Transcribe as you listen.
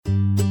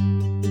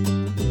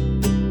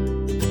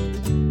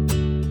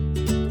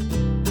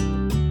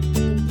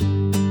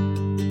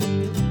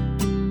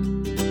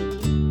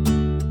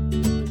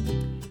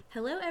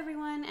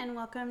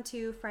welcome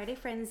to Friday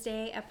Friends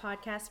Day, a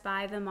podcast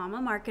by The Mama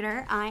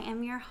Marketer. I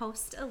am your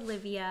host,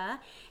 Olivia,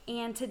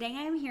 and today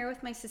I am here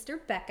with my sister,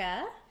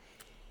 Becca.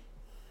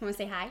 Want to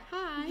say hi?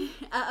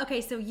 Hi.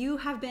 Okay, so you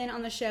have been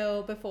on the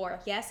show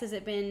before, yes? Has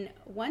it been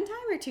one time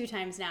or two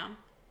times now?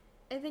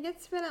 I think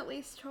it's been at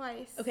least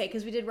twice. Okay,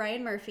 because we did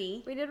Ryan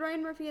Murphy. We did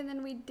Ryan Murphy, and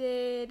then we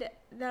did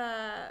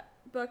the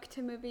book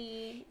to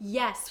movie.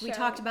 Yes, we show.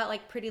 talked about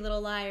like Pretty Little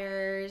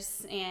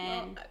Liars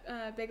and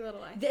Big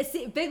Little Lies.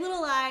 Big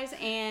Little Lies,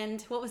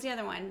 and what was the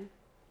other one?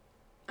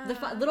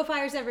 Little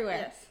Fires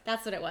Everywhere. Yes.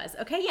 That's what it was.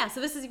 Okay, yeah,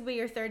 so this is going to be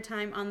your third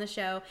time on the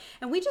show.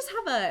 And we just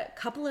have a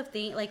couple of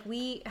things. Like,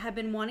 we have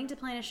been wanting to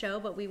plan a show,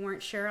 but we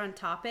weren't sure on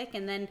topic.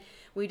 And then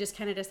we just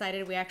kind of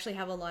decided we actually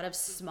have a lot of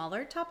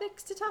smaller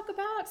topics to talk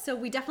about. So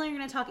we definitely are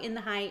going to talk In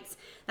the Heights.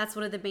 That's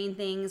one of the main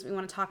things we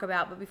want to talk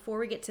about. But before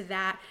we get to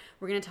that,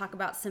 we're going to talk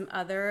about some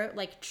other,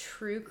 like,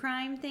 true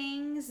crime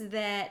things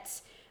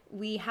that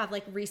we have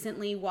like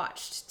recently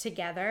watched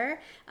together.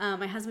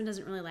 My husband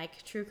doesn't really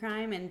like true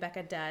crime, and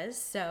Becca does.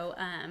 So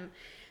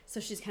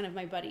she's kind of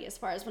my buddy as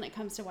far as when it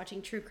comes to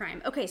watching true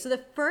crime. Okay, so the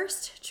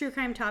first true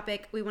crime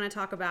topic we want to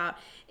talk about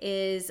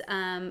is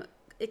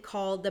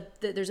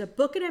there's a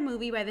book and a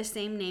movie by the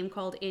same name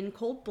called In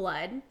Cold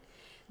Blood.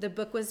 The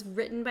book was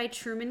written by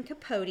Truman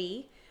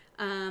Capote,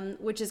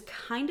 which is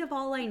kind of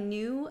all I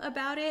knew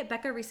about it.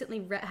 Becca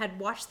recently had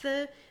watched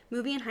the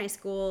movie in high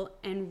school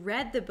and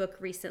read the book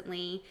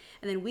recently,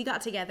 and then we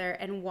got together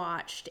and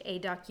watched a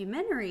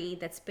documentary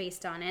that's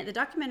based on it. The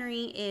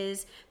documentary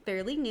is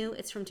fairly new.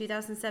 It's from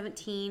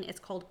 2017. It's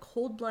called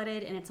Cold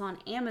Blooded, and it's on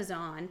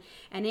Amazon,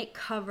 and it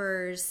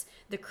covers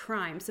the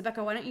crime. So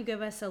Becca, why don't you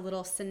give us a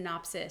little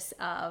synopsis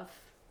of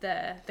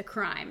the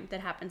crime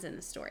that happens in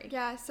the story?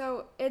 Yeah,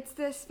 so it's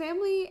this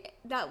family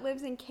that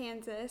lives in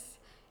Kansas,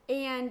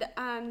 and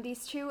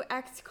these two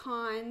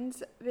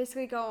ex-cons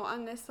basically go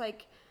on this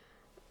like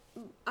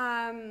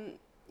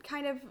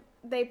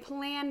they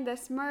plan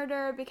this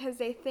murder because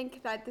they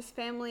think that this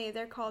family,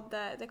 they're called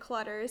the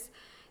Clutters,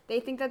 they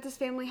think that this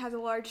family has a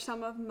large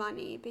sum of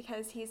money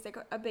because he's like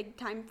a big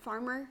time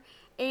farmer,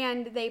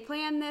 and they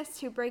plan this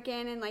to break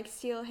in and like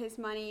steal his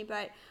money,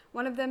 but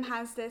one of them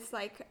has this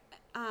like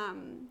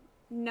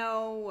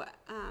no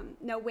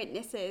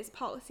witnesses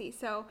policy,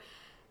 so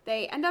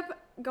they end up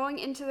going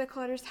into the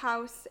Clutters'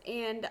 house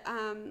and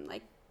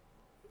like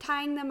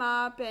tying them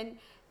up, and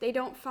they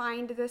don't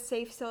find the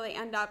safe, so they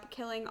end up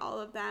killing all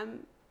of them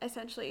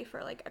essentially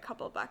for like a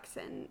couple bucks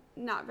and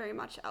not very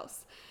much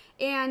else.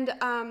 And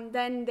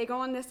then they go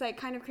on this like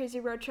kind of crazy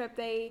road trip.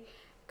 They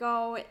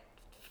go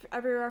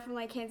everywhere from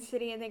like Kansas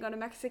City, and they go to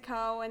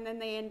Mexico, and then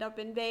they end up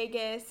in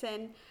Vegas,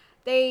 and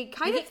they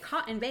get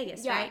caught in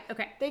Vegas, yeah, right?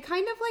 Okay. They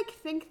kind of like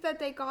think that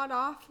they got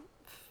off.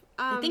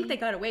 They think they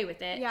got away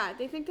with it. Yeah,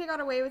 they think they got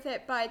away with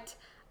it, but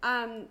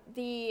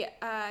the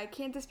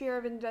Kansas Bureau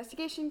of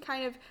Investigation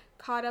kind of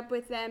caught up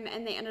with them,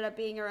 and they ended up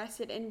being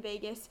arrested in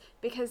Vegas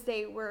because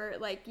they were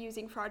like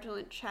using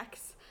fraudulent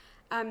checks,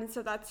 and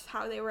so that's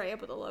how they were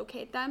able to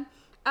locate them.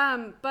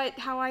 But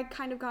how I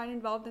kind of got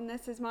involved in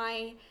this is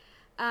my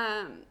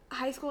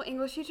high school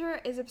English teacher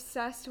is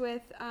obsessed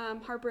with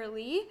Harper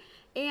Lee,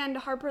 and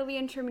Harper Lee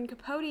and Truman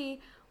Capote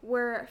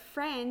were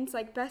friends,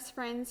 like best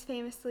friends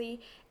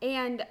famously,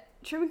 and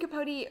Truman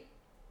Capote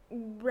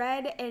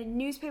read a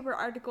newspaper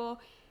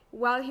article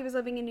while he was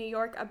living in New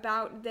York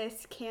about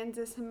this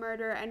Kansas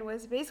murder, and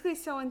was basically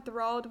so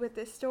enthralled with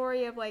this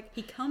story of like...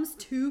 He comes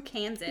to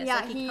Kansas. Yeah,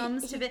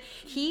 like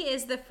he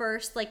is the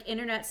first like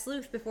internet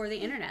sleuth before the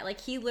internet.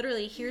 Like he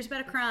literally hears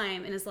about a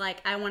crime and is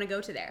like, I want to go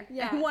to there.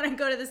 Yeah. I want to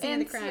go to the scene of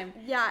the crime.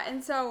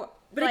 And so...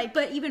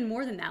 But even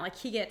more than that, like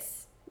he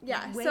gets...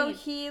 Yeah, so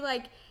he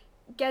like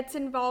gets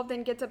involved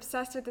and gets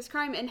obsessed with this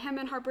crime, and him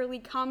and Harper Lee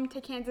come to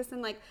Kansas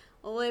and like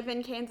live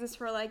in Kansas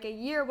for like a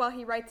year while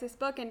he writes this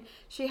book, and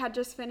she had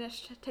just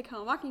finished To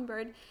Kill a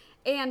Mockingbird,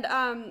 and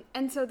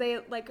so they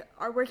like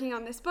are working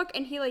on this book,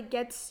 and he like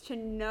gets to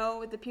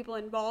know the people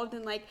involved,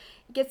 and like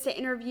gets to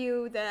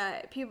interview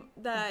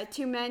the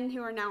two men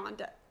who are now on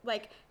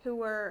who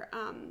were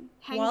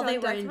hanged while on they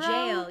were death in row.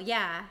 jail,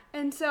 yeah.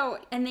 And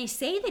they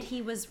say that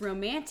he was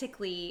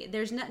romantically,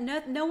 there's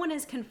no one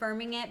is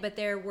confirming it, but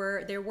there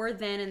were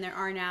then and there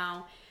are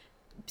now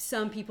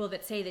some people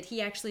that say that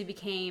he actually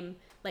became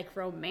like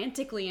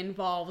romantically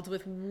involved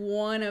with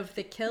one of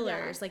the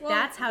killers. Yeah. Like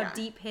that's how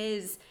deep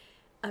his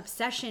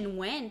obsession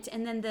went.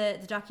 And then the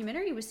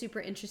documentary was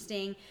super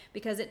interesting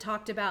because it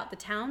talked about the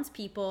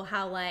townspeople,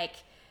 how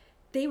like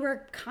they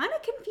were kind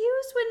of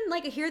confused when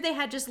like here they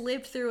had just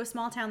lived through a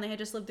small town, they had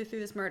just lived through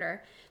this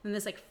murder, and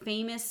this like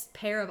famous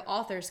pair of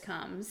authors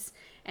comes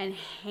and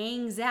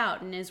hangs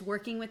out and is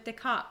working with the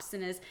cops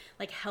and is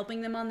like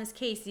helping them on this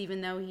case even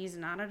though he's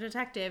not a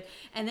detective.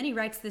 And then he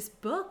writes this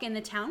book, and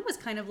the town was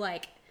kind of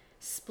like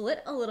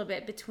split a little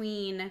bit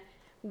between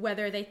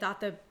whether they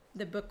thought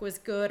the book was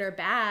good or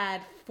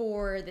bad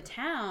for the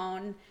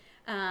town.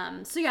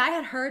 So yeah, I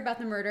had heard about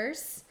the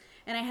murders,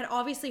 and I had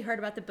obviously heard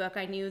about the book.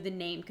 I knew the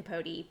name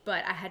Capote,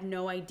 but I had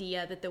no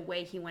idea that the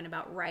way he went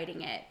about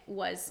writing it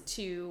was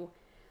to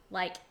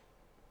like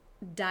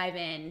dive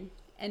in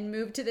and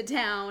move to the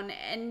town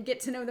and get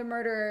to know the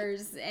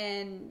murderers.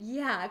 And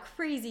yeah,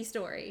 crazy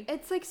story.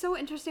 It's like so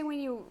interesting when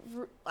you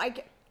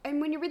like, and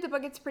when you read the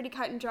book, it's pretty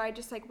cut and dry,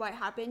 just like what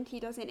happened. He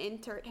doesn't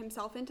insert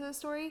himself into the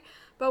story.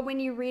 But when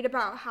you read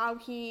about how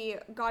he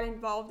got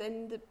involved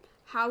and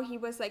how he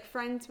was like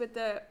friends with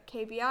the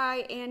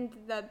KBI and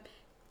the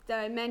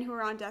men who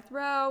were on death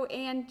row,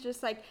 and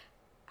just like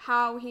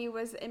how he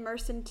was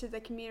immersed into the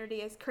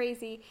community is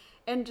crazy,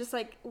 and just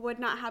like would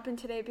not happen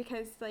today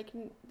because like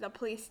the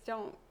police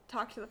don't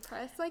talk to the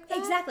press like that.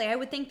 Exactly. I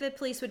would think the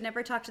police would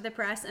never talk to the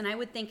press, and I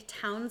would think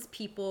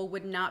townspeople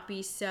would not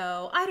be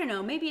so, I don't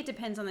know, maybe it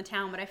depends on the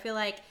town, but I feel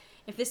like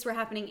if this were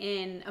happening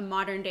in a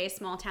modern day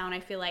small town,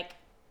 I feel like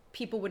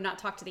people would not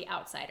talk to the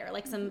outsider.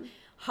 Like some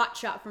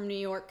hotshot from New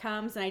York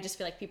comes, and I just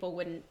feel like people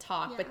wouldn't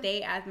talk. Yeah. But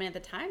they, at the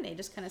time, they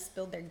just kind of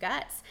spilled their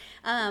guts.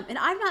 And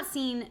I've not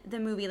seen the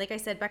movie. Like I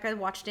said, Becca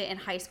watched it in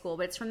high school,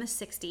 but it's from the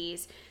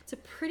 60s. It's a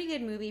pretty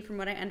good movie from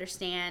what I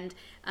understand.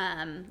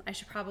 I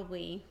should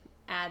probably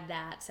add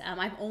that.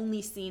 I've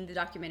only seen the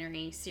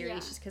documentary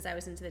series just because I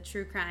was into the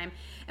true crime.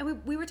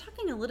 And we were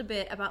talking a little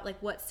bit about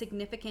like what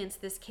significance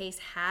this case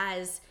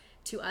has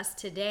to us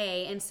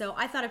today. And so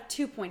I thought of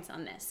 2 points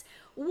on this.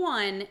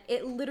 One,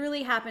 it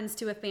literally happens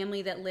to a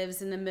family that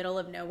lives in the middle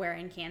of nowhere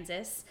in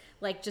Kansas,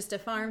 like just a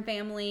farm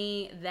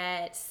family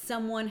that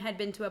someone had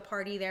been to a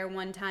party there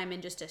one time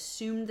and just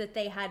assumed that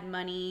they had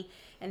money,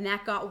 and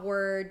that got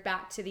word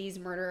back to these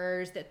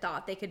murderers that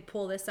thought they could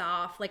pull this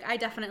off. Like I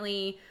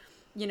definitely,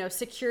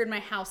 secured my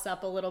house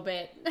up a little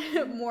bit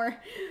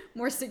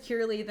more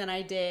securely than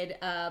I did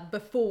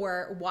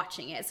before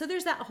watching it. So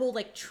there's that whole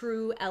like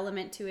true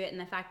element to it, and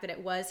the fact that it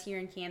was here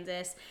in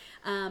Kansas.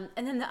 And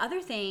then the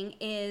other thing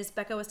is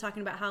Becca was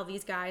talking about how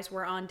these guys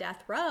were on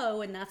death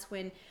row, and that's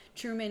when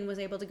Truman was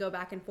able to go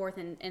back and forth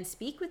and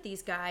speak with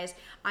these guys.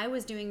 I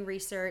was doing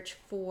research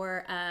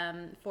for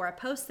a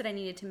post that I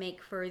needed to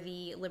make for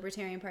the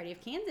Libertarian Party of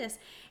Kansas,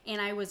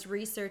 and I was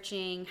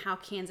researching how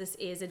Kansas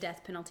is a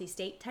death penalty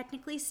state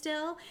technically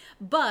still,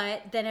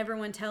 but then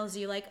everyone tells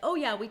you like, oh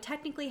yeah, we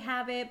technically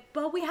have it,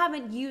 but we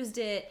haven't used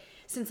it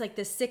since like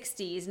the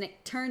 60s, and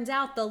it turns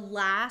out the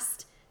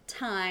last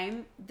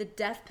time the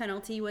death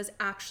penalty was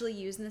actually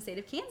used in the state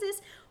of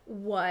Kansas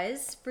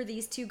was for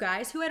these two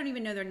guys who I don't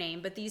even know their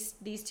name, but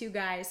these two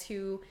guys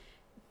who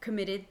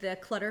committed the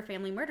Clutter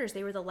family murders.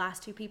 They were the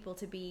last two people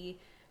to be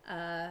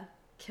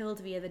killed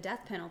via the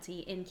death penalty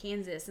in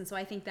Kansas, and so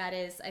I think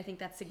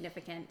that's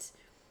significant.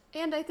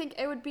 And I think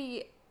it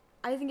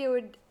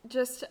would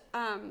just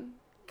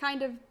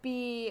kind of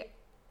be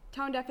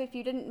tone deaf if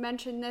you didn't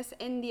mention this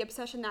in the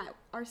obsession that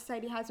our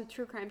society has with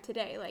true crime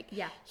today. Like,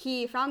 yeah,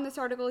 he found this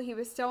article, he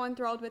was so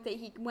enthralled with it,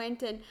 he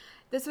went, and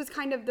this was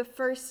kind of the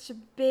first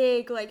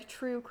big like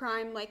true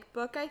crime like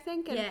book, I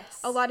think. And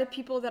yes, a lot of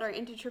people that are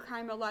into true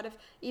crime, a lot of,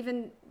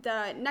 even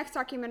the next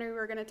documentary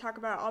we're going to talk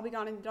about, I'll Be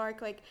Gone in the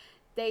Dark, like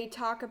they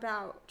talk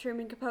about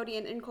Truman Capote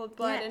and In Cold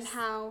Blood, yes, and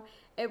how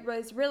it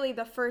was really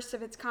the first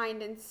of its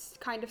kind and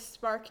kind of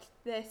sparked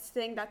this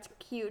thing that's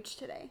huge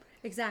today.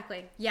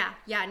 Exactly. Yeah.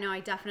 No,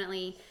 I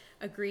definitely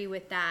agree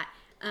with that.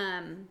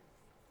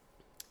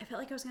 I felt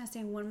like I was going to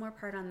say one more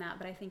part on that,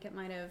 but I think it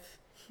might have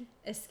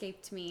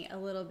escaped me a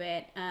little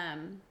bit.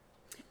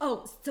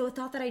 So a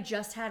thought that I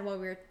just had while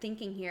we were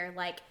thinking here,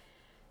 like,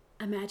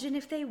 imagine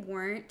if they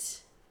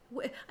weren't,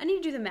 I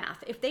need to do the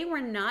math. If they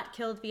were not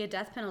killed via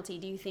death penalty,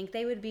 do you think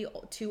they would be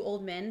two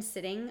old men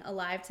sitting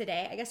alive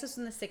today? I guess this was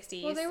in the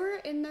 60s. Well, they were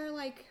in their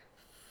like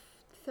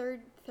 30s,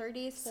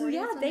 40s. So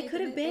yeah, they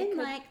could have been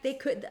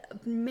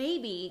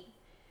maybe,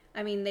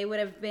 I mean, they would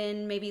have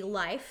been maybe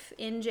life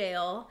in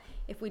jail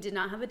if we did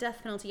not have a death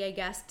penalty, I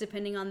guess,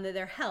 depending on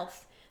their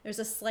health. There's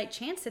a slight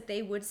chance that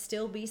they would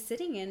still be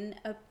sitting in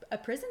a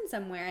prison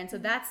somewhere. And so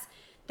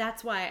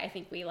that's why I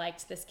think we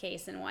liked this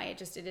case and why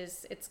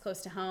it's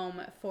close to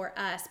home for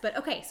us. But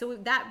okay, so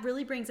that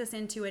really brings us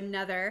into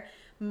another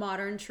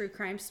modern true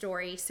crime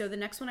story. So the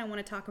next one I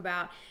want to talk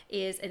about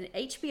is an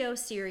HBO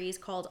series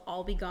called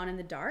I'll Be Gone in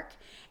the Dark.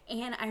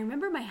 And I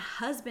remember my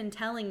husband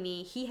telling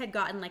me he had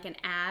gotten like an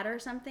ad or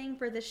something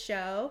for this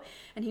show,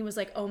 and he was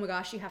like, oh my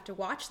gosh, you have to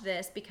watch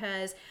this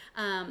because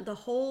the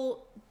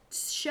whole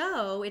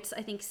show, it's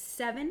I think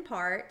 6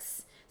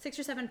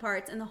 or 7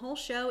 parts, and the whole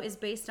show is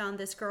based on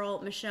this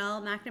girl,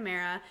 Michelle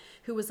McNamara,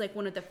 who was like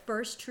one of the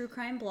first true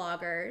crime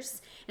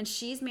bloggers, and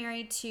she's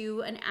married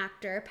to an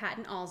actor,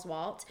 Patton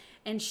Oswalt,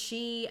 and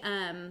she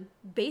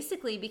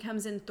basically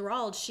becomes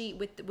enthralled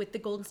with the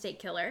Golden State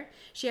Killer.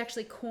 She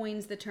actually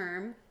coins the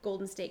term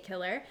Golden State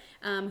Killer,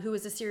 who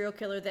was a serial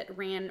killer that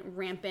ran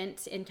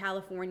rampant in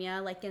California,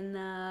 like in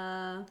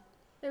the...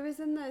 It was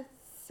in the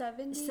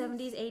 70s?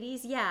 70s,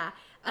 80s, yeah.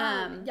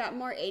 Yeah,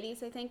 more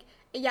 80s, I think.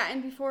 Yeah,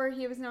 and before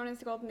he was known as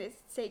the Golden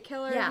State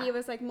Killer, yeah, he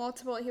was like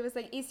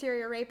East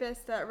Area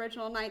Rapist, the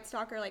original Night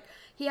Stalker. Like,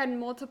 he had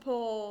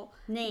multiple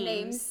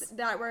names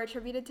that were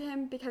attributed to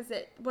him because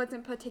it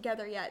wasn't put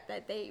together yet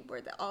that they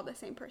were all the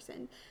same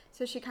person.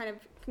 So she kind of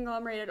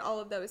conglomerated all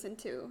of those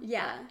into...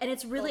 Yeah, and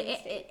it's really...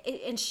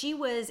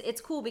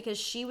 it's cool because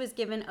she was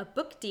given a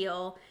book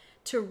deal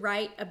to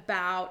write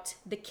about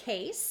the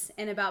case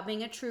and about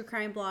being a true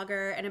crime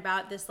blogger and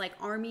about this like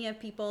army of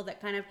people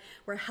that kind of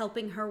were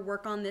helping her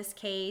work on this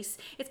case.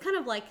 It's kind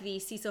of like the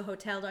Cecil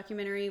Hotel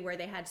documentary where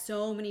they had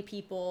so many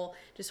people,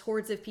 just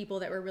hordes of people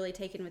that were really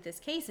taken with this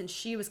case, and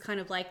she was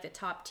kind of like the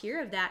top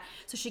tier of that.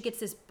 So she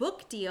gets this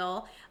book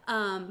deal,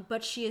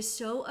 but she is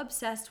so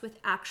obsessed with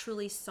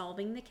actually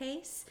solving the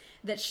case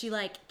that she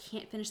like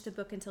can't finish the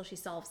book until she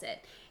solves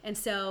it. And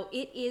so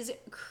it is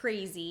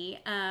crazy.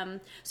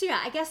 So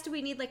yeah, I guess do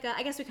we need like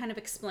I guess we kind of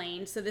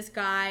explained. So this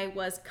guy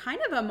was kind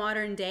of a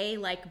modern day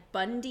like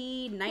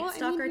Bundy, Night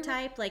Stalker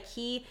type. Like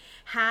he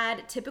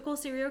had typical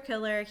serial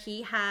killer.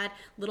 He had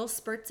little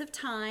spurts of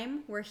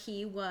time where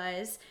he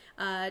was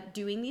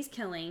doing these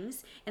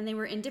killings, and they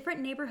were in different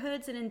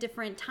neighborhoods and in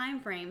different time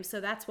frames. So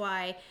that's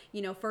why,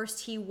 you know,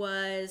 first he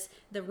was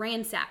the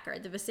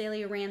ransacker, the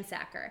Visalia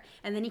ransacker,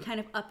 and then he kind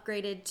of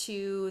upgraded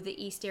to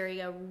the East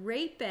Area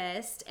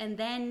rapist, and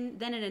then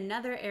in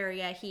another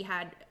area he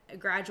had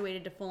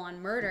graduated to full-on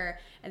murder,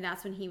 and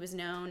that's when he was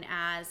known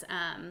as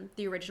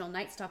the original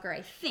Night Stalker.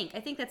 I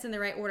think that's in the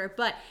right order,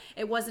 but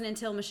it wasn't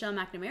until Michelle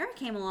McNamara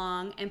came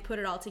along and put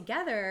it all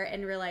together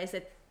and realized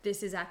that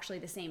this is actually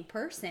the same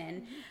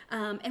person.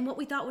 And what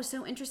we thought was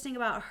so interesting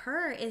about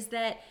her is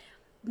that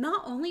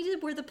not only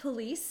were the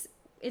police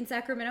in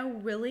Sacramento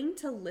willing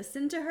to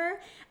listen to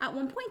her, at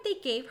one point they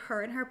gave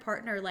her and her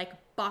partner like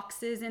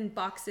boxes and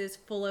boxes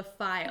full of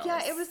files.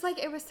 Yeah, it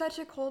was such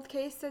a cold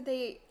case that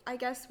they, I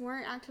guess,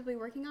 weren't actively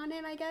working on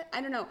it.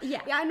 I don't know.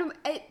 Yeah, I know.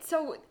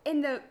 So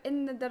in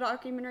the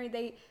documentary,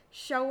 they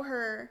show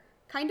her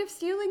kind of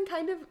stealing,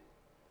 kind of.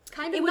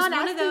 It was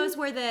one of those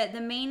where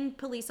the main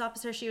police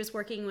officer she was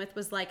working with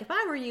was like, if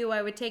I were you,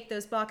 I would take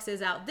those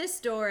boxes out this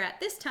door at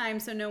this time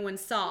so no one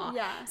saw.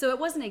 Yeah. So it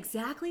wasn't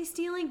exactly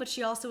stealing, but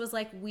she also was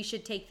like, we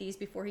should take these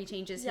before he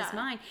changes his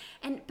mind.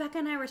 And Becca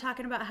and I were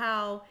talking about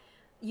how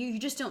you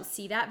just don't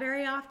see that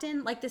very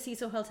often, like the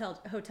Cecil Hotel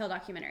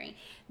documentary.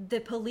 The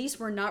police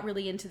were not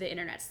really into the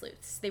internet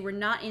sleuths. They were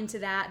not into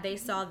that. They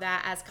saw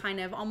that as kind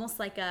of almost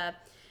like a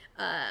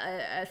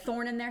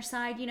thorn in their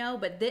side, you know.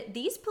 But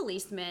these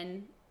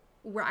policemen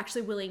were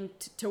actually willing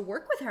to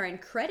work with her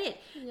and credit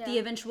the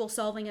eventual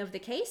solving of the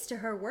case to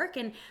her work.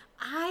 And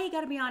I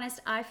gotta be honest,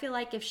 I feel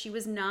like if she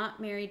was not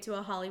married to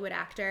a Hollywood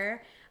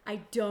actor, I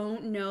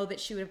don't know that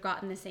she would have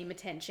gotten the same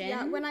attention.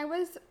 Yeah, when I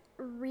was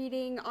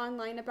reading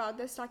online about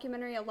this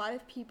documentary, a lot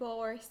of people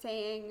were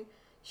saying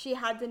she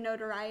had the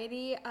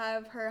notoriety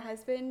of her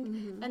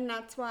husband, and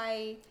that's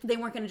why they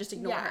weren't going to just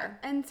ignore her.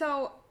 And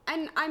so,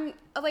 and I'm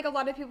like, a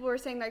lot of people were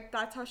saying like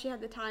that's how she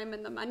had the time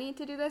and the money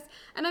to do this.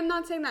 And I'm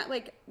not saying that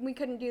like we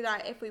couldn't do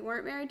that if we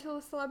weren't married to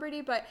a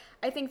celebrity, but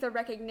I think the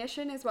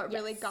recognition is what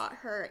really got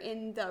her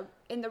in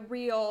the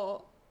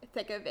real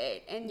thick of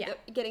it, and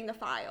getting the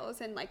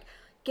files and like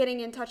getting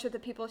in touch with the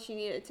people she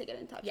needed to get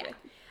in touch with.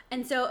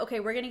 And so, okay,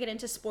 we're going to get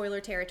into spoiler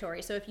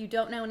territory. So if you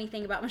don't know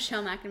anything about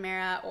Michelle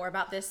McNamara or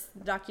about this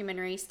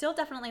documentary, still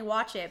definitely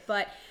watch it.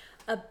 But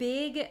a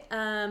big,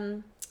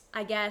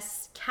 I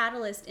guess,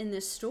 catalyst in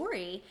this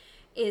story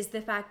is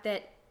the fact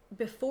that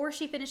before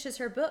she finishes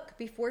her book,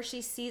 before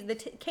she sees, the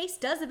case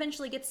does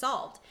eventually get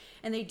solved.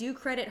 And they do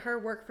credit her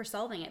work for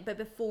solving it. But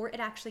before it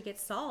actually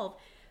gets solved,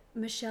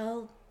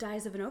 Michelle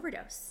dies of an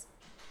overdose.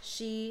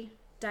 She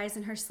dies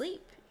in her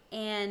sleep.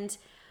 And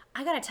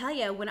I gotta tell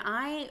you, when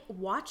I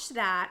watched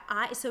that,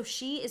 so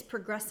she is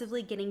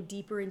progressively getting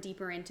deeper and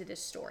deeper into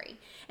this story.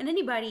 And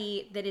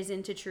anybody that is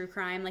into true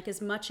crime, like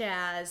as much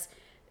as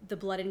the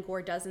blood and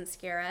gore doesn't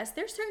scare us,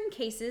 there's certain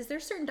cases,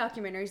 there's certain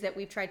documentaries that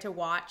we've tried to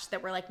watch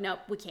that we're like, nope,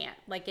 we can't.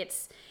 Like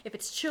if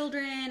it's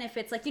children, if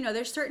it's like, you know,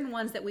 there's certain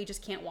ones that we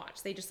just can't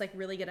watch. They just like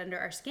really get under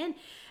our skin.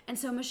 And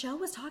so Michelle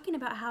was talking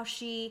about how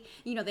she,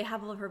 you know, they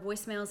have all of her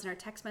voicemails and her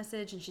text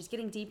message, and she's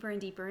getting deeper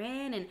and deeper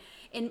in. And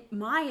in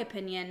my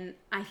opinion,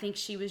 I think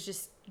she was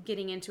just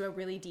getting into a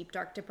really deep,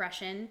 dark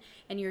depression,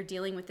 and you're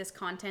dealing with this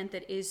content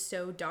that is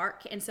so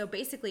dark. And so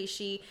basically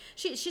she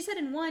said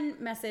in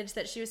one message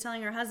that she was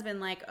telling her husband,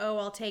 like, oh,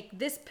 I'll take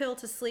this pill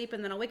to sleep,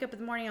 and then I'll wake up in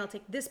the morning, I'll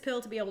take this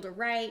pill to be able to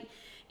write.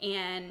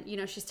 And, you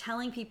know, she's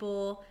telling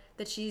people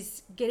that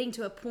she's getting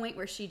to a point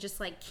where she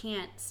just like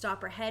can't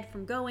stop her head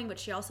from going, but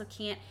she also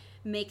can't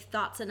make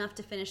thoughts enough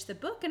to finish the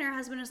book. And her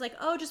husband was like,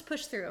 oh, just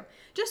push through,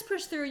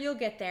 you'll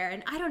get there.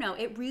 And I don't know,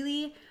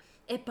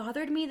 it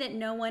bothered me that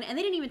no one, and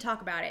they didn't even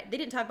talk about it. They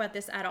didn't talk about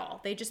this at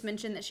all. They just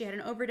mentioned that she had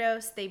an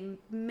overdose. They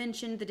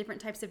mentioned the different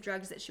types of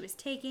drugs that she was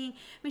taking. I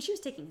mean, she was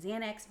taking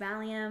Xanax,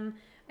 Valium.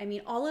 I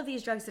mean, all of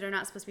these drugs that are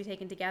not supposed to be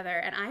taken together.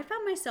 And I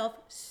found myself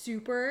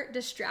super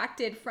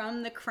distracted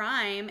from the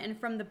crime and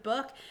from the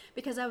book,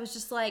 because I was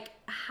just like,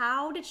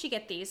 how did she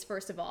get these,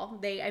 first of all?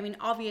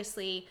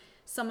 Obviously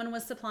someone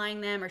was supplying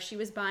them, or she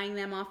was buying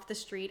them off the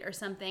street or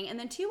something. And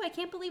then two, I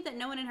can't believe that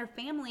no one in her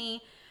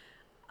family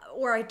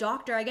or a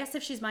doctor, I guess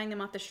if she's buying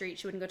them off the street,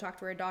 she wouldn't go talk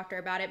to her doctor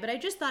about it. But I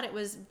just thought it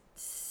was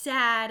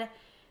sad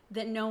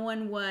that no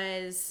one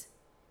was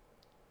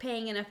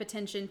paying enough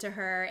attention to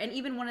her. And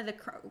even one of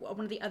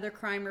the other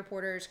crime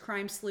reporters,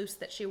 crime sleuths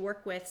that she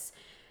worked with,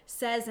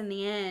 says in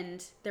the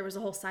end there was a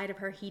whole side of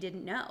her he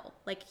didn't know.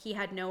 Like, he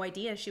had no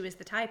idea she was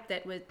the type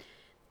that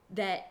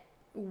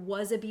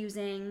was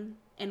abusing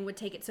and would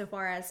take it so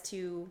far as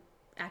to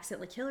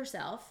accidentally kill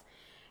herself.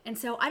 And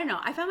so, I don't know.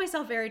 I found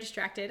myself very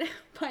distracted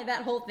by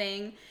that whole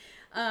thing.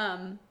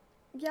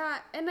 Yeah,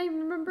 and I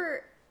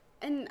remember,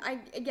 and I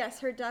guess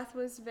her death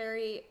was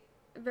very,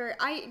 very,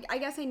 I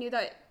guess I knew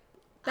that.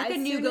 Becca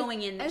knew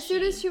going in that as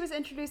soon as she was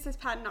introduced as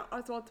Patton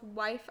Oswalt's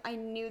wife, I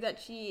knew that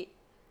she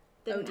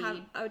didn't have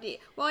OD.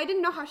 Well, I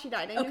didn't know how she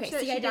died. I knew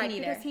that she died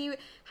because he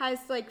has,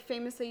 like,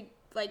 famously,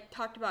 like,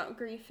 talked about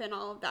grief and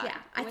all of that. Yeah,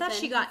 I thought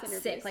she got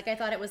sick. Like, I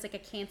thought it was like a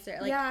cancer.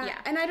 Like, yeah.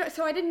 And I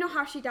didn't know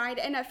how she died,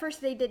 and at first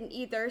they didn't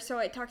either. So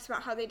it talks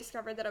about how they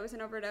discovered that it was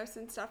an overdose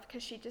and stuff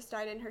because she just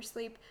died in her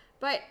sleep.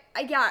 But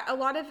yeah, a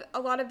lot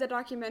of the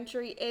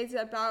documentary is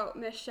about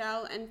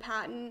Michelle and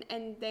Patton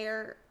and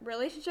their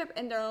relationship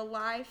and their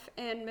life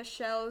and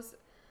Michelle's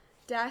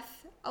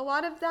death. A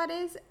lot of that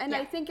is, and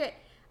I think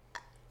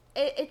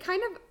it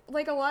kind of,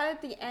 like, a lot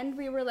at the end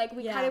we were like,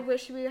 we kind of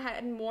wish we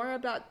had more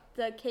about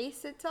the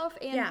case itself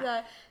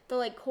and the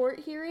like court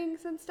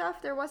hearings and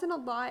stuff. There wasn't a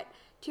lot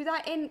to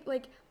that, and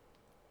like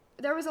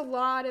there was a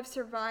lot of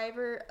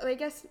survivor, I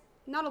guess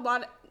not a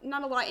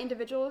lot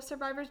individual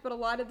survivors, but a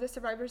lot of the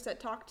survivors that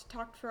talked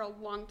for a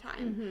long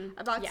time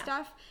about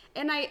stuff,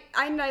 and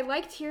I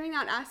liked hearing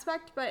that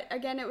aspect. But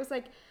again, it was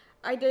like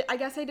I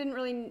guess I didn't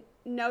really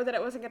know that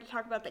it wasn't going to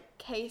talk about the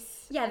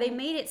case. Yeah, they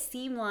made it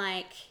seem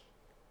like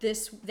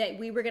that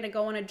we were going to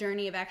go on a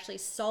journey of actually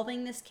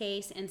solving this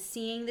case and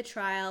seeing the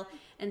trial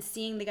and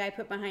seeing the guy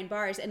put behind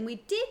bars, and we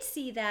did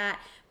see that,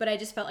 but I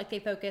just felt like they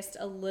focused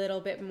a little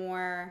bit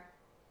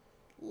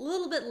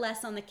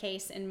less on the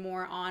case and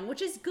more on,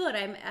 which is good.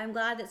 I'm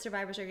glad that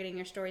survivors are getting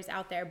their stories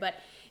out there, but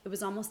it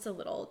was almost a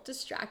little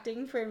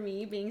distracting for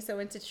me being so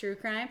into true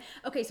crime.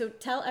 Okay, so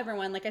tell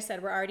everyone, like I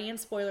said, we're already in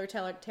spoiler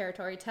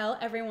territory. Tell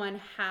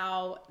everyone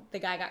how the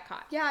guy got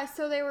caught. Yeah,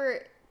 so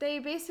they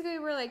basically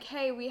were like,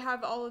 hey, we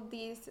have all of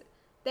these.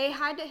 They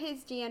had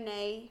his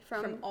DNA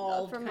from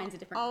all kinds of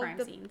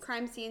different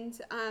crime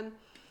scenes.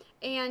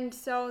 And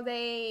so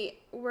they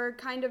were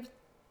kind of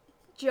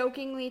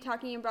jokingly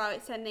talking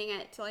about sending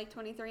it to, like,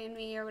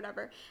 23andMe or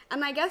whatever.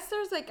 And I guess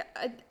there's, like,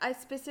 a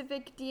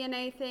specific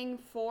DNA thing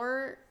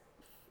for,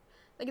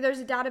 like, there's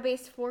a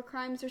database for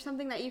crimes or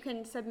something that you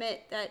can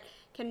submit that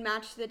can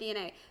match the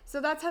DNA. So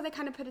that's how they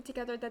kind of put it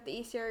together, that the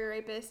East Area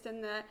Rapist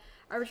and the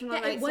original Night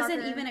Stalker. It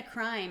wasn't even a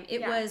crime.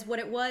 It was what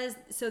it was.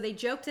 So they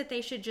joked that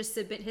they should just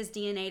submit his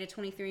DNA to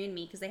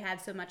 23andMe because they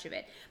had so much of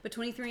it. But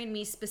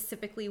 23andMe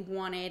specifically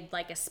wanted,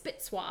 like, a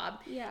spit swab.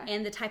 Yeah.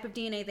 And the type of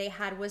DNA they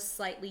had was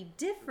slightly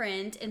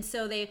different. And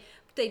so they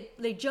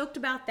joked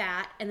about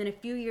that, and then a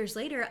few years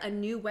later a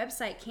new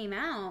website came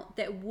out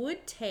that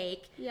would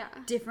take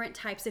different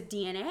types of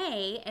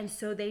DNA, and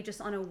so they just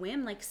on a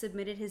whim, like,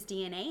 submitted his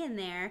DNA in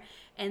there,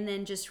 and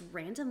then just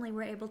randomly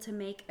were able to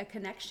make a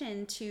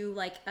connection to,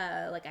 like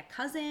a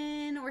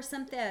cousin or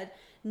something, a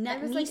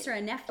niece or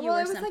a nephew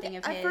or something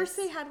of his. At first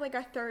they had, like,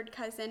 a third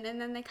cousin, and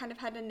then they kind of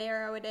had to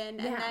narrow it in,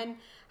 and then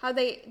how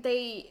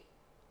they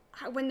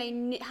when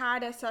they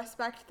had a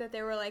suspect that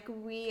they were like,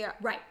 we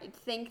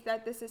think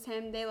that this is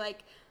him, they,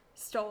 like,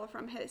 stole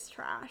from his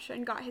trash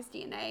and got his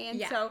DNA,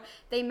 and so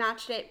they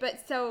matched it.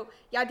 But so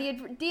the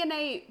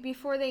DNA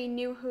before they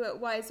knew who it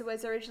was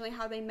originally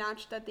how they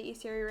matched that the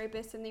East Area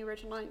Rapist and the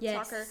original Night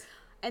Stalker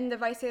and the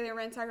Vice Area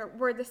Ransacker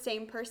were the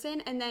same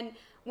person, and then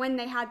when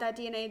they had that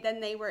DNA,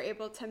 then they were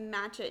able to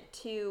match it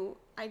to,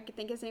 I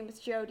think his name was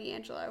Joe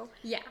D'Angelo.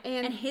 Yeah,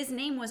 and his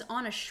name was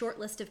on a short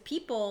list of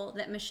people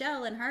that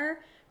Michelle and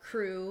her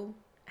crew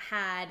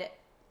had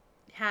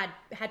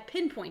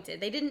pinpointed.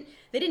 They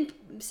didn't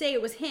say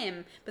it was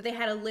him, but they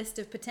had a list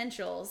of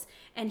potentials,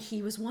 and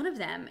he was one of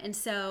them. And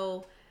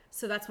so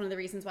that's one of the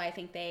reasons why I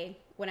think they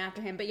went after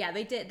him. But yeah,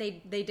 they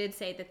did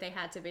say that they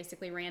had to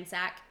basically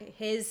ransack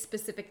his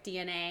specific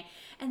DNA.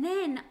 And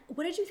then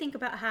what did you think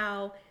about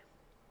how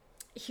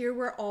here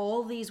were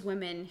all these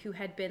women who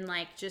had been,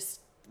 like, just,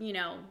 you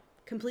know,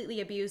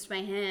 completely abused by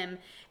him,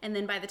 and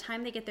then by the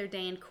time they get their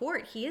day in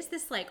court, he is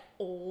this, like,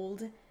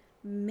 old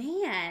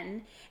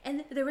man,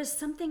 and there was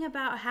something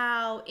about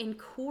how in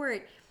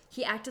court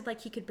he acted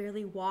like he could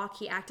barely walk,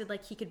 he acted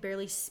like he could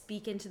barely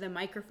speak into the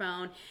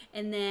microphone,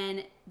 and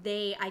then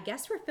they, I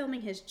guess, were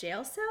filming his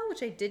jail cell,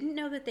 which I didn't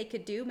know that they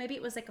could do. Maybe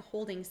it was like a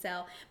holding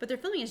cell, but they're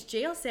filming his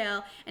jail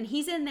cell, and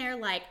he's in there,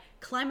 like,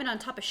 climbing on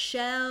top of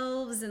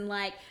shelves and,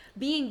 like,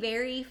 being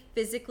very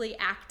physically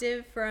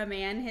active for a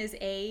man his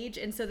age.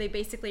 And so they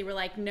basically were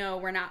like, no,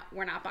 we're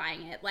not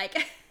buying it,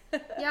 like.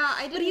 Yeah,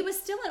 I did. But he was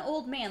still an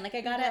old man. Like,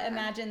 I gotta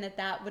imagine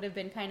that would have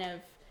been kind of,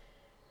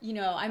 you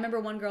know, I remember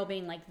one girl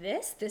being like,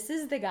 this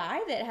is the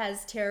guy that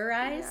has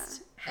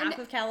terrorized half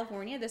of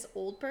California, this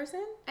old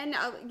person. And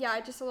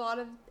just a lot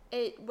of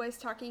it was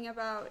talking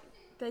about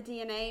the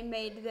DNA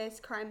made this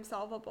crime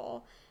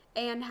solvable,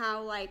 and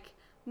how, like,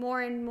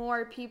 more and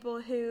more people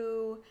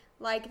who,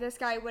 like, this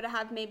guy would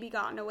have maybe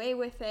gotten away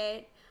with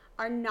it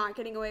are not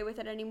getting away with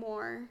it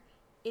anymore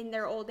in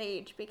their old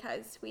age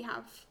because we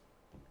have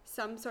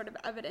some sort of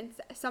evidence,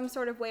 some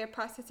sort of way of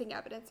processing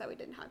evidence that we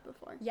didn't have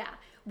before. Yeah.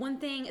 One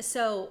thing,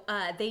 so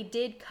they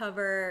did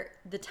cover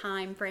the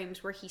time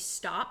frames where he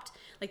stopped.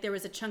 Like there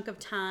was a chunk of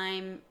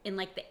time in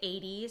like the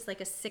 80s, like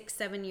a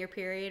 6-7 year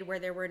period where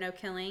there were no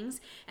killings,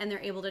 and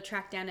they're able to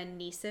track down a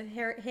niece of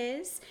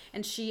his,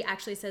 and she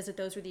actually says that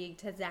those were the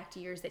exact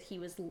years that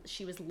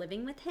she was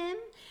living with him.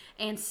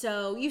 And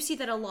so you see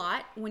that a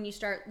lot when you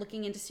start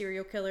looking into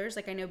serial killers.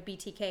 Like I know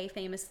BTK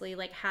famously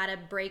like had a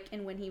break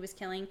in when he was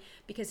killing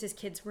because his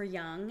kids were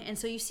young, and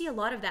so you see a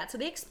lot of that. So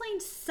they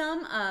explained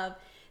some of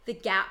the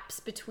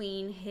gaps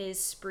between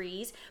his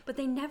sprees, but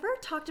they never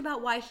talked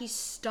about why he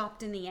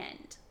stopped in the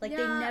end. Like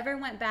they never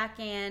went back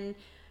and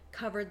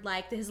covered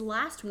like his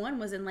last one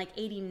was in like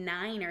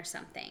 89 or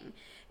something.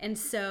 And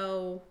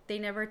so they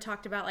never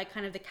talked about like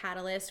kind of the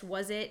catalyst.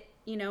 Was it,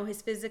 you know,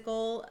 his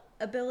physical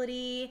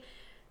ability?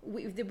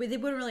 They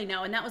wouldn't really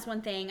know. And that was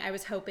one thing I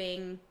was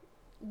hoping.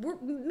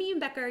 Me and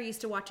Becca are used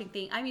to watching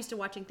things. I'm used to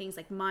watching things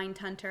like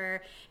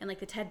Mindhunter and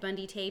like the Ted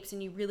Bundy tapes,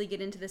 and you really get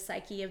into the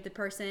psyche of the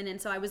person.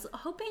 And so I was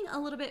hoping a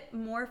little bit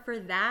more for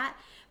that.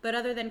 But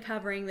other than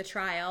covering the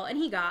trial, and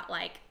he got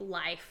like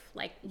life,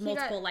 like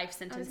multiple life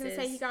sentences. I was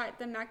gonna say he got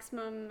the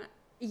maximum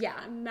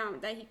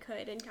amount that he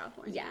could in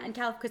California. Yeah, and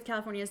because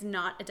California is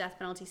not a death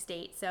penalty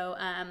state, so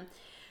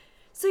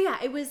yeah,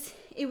 it was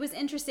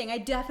interesting. I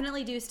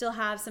definitely do still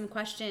have some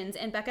questions,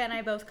 and Becca and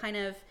I both kind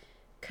of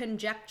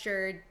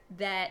conjectured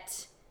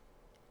that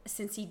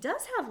since he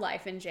does have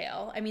life in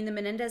jail, I mean, the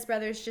Menendez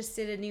brothers just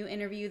did a new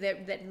interview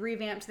that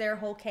revamped their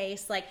whole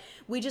case. Like,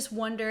 we just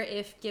wonder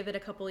if, give it a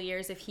couple of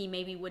years, if he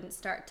maybe wouldn't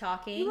start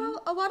talking.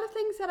 Well, a lot of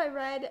things that I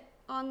read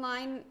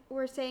online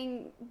were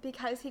saying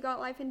because he got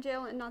life in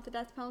jail and not the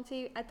death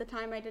penalty. At the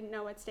time, I didn't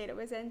know what state it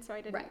was in, so I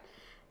didn't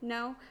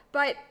know.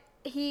 But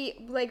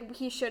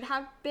he should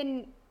have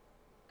been,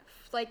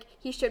 like,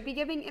 he should be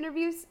giving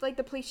interviews. Like,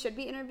 the police should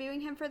be interviewing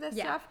him for this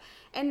stuff.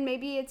 And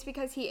maybe it's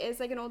because he is,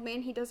 like, an old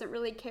man. He doesn't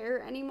really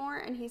care anymore,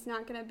 and he's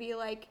not going to be,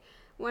 like,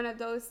 one of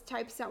those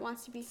types that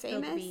wants to be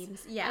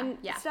famous. And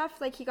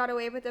stuff. Like, he got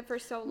away with it for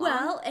so long.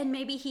 Well, and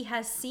maybe he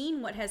has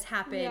seen what has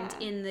happened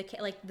in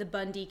the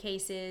Bundy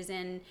cases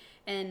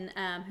and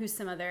who's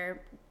some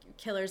other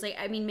killers. Like,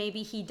 I mean,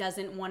 maybe he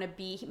doesn't want to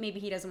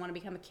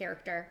become a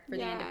character for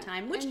the end of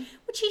time, which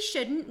he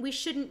shouldn't. We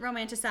shouldn't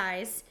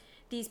romanticize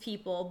these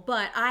people,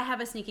 but I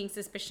have a sneaking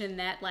suspicion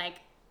that, like,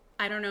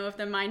 I don't know if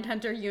the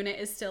Mindhunter unit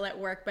is still at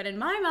work, but in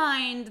my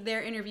mind,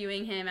 they're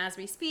interviewing him as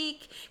we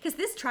speak, because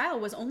this trial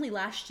was only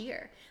last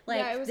year.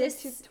 Like, it was like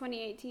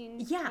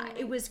 2018. Yeah,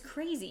 it was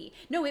crazy.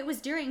 No, it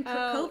was during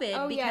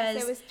COVID because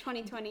yes, it was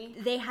 2020.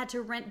 They had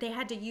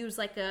to use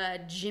like a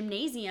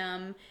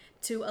gymnasium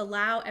to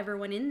allow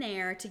everyone in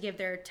there to give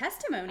their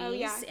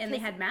testimonies, and they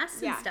had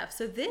masks and stuff.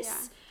 So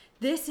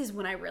this is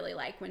when I really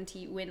like when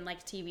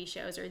like TV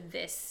shows are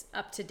this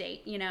up to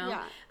date, you know?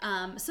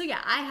 Yeah. So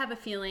yeah, I have a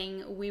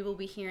feeling we will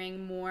be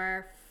hearing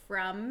more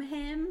from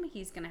him.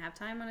 He's going to have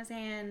time on his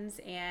hands,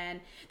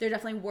 and there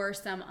definitely were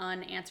some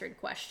unanswered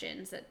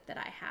questions that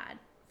I had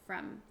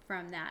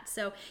from that.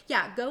 So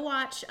yeah, go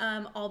watch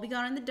All Be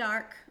Gone in the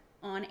Dark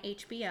on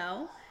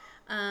HBO.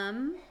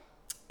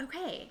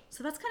 Okay,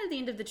 so that's kind of the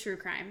end of the true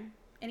crime.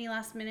 Any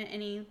last minute,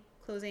 any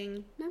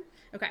closing? No.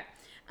 Okay.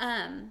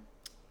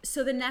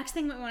 So the next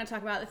thing that we want to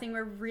talk about, the thing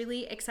we're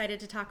really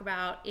excited to talk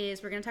about,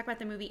 is we're going to talk about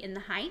the movie In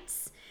the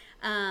Heights.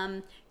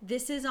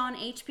 This is on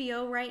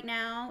HBO right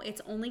now.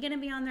 It's only going to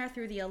be on there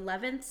through the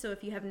 11th, so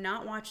if you have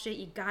not watched it,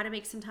 you got to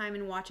make some time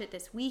and watch it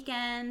this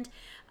weekend.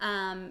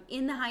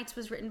 In the Heights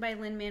was written by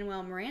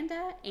Lin-Manuel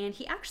Miranda, and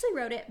he actually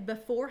wrote it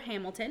before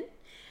Hamilton.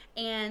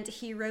 And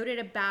he wrote it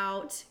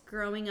about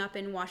growing up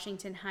in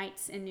Washington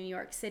Heights in New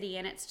York City,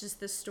 and it's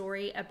just the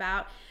story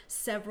about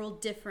several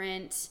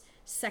different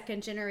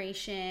second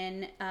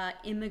generation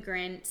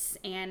immigrants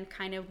and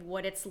kind of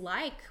what it's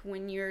like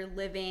when you're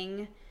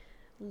living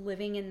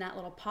in that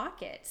little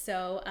pocket.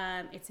 So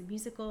it's a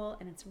musical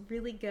and it's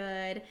really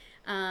good.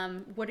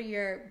 What are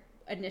your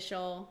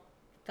initial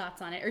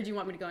thoughts on it, or do you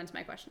want me to go into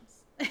my questions?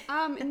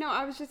 No,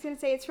 I was just gonna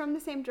say it's from the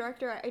same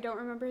director. I don't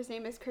remember his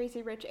name. Is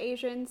Crazy Rich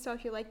Asians. So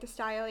if you like the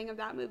styling of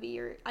that movie,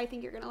 I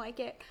think you're gonna like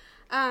it.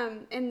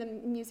 And the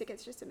music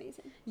is just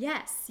amazing.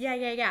 Yes.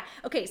 Yeah.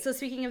 Okay, so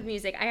speaking of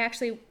music, I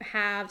actually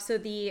have, so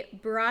the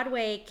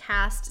Broadway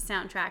cast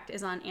soundtrack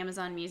is on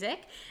Amazon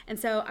Music. And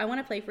so I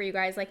want to play for you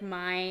guys like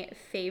my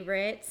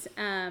favorite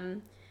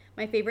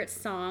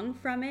song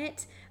from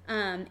it.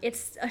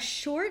 It's a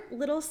short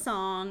little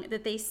song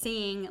that they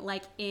sing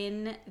like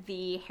in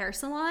the hair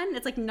salon.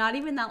 It's like not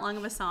even that long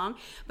of a song,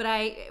 but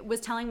I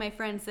was telling my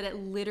friends that it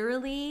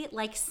literally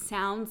like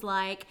sounds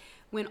like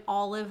when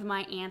all of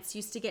my aunts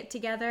used to get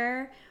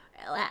together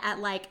at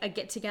like a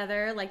get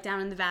together like down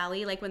in the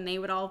valley, like when they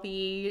would all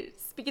be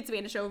speaking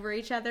Spanish over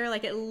each other.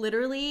 Like it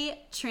literally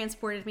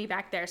transported me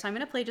back there. So I'm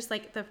gonna play just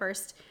like the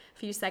first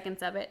few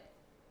seconds of it.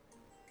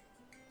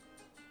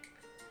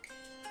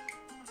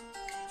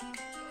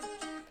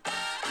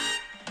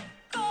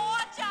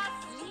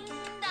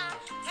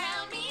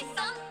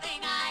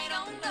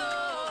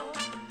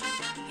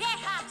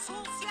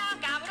 Sucia,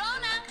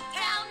 cabrona,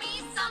 tell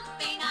me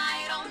something I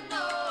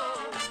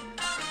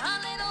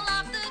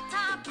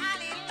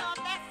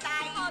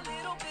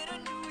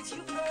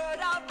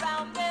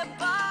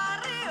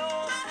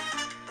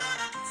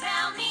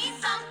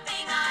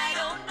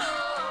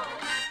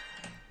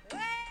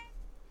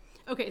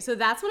Okay, so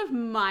that's one of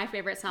my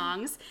favorite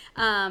songs.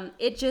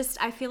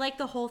 I feel like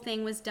the whole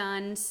thing was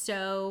done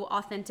so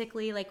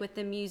authentically, like with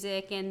the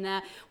music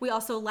we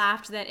also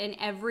laughed that in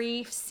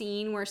every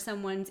scene where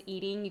someone's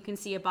eating, you can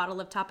see a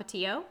bottle of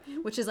Tapatio,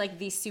 which is like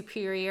the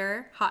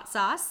superior hot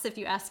sauce, if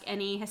you ask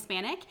any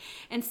Hispanic.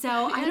 And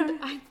so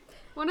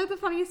one of the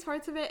funniest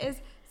parts of it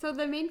is, so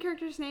the main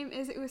character's name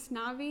is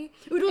Usnavi.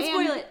 Ooh, don't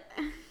spoil it.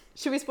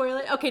 Should we spoil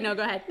it? Okay, no,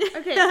 go ahead.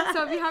 Okay,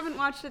 so if you haven't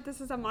watched it,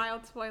 this is a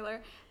mild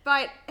spoiler.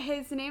 But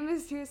his name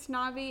is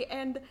Usnavi,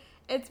 and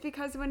it's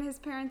because when his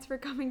parents were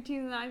coming to the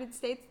United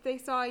States, they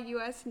saw a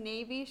U.S.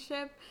 Navy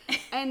ship,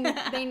 and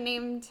they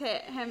named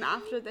him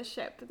after the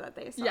ship that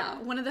they saw. Yeah,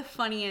 one of the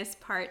funniest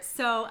parts.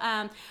 So,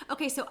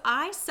 so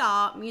I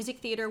saw Music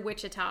Theater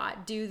Wichita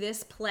do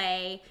this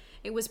play.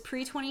 It was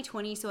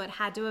pre-2020, so it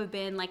had to have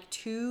been like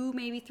 2,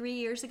 maybe 3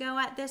 years ago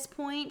at this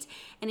point,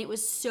 and it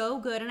was so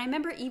good. And I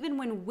remember even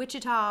when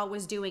Wichita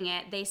was doing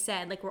it, they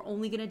said, like, we're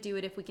only going to do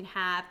it if we can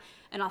have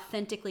an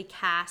authentically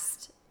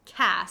cast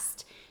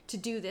to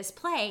do this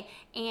play,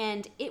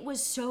 and it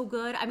was so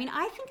good. I mean,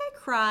 I think I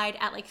cried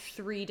at like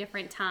 3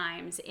 different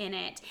times in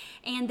it,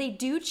 and they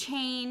do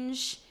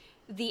change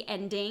the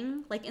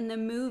ending. Like in the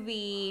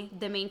movie,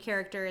 the main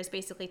character is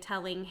basically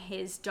telling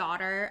his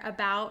daughter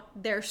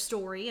about their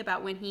story,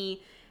 about when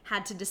he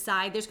had to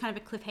decide. There's kind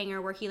of a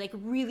cliffhanger where he like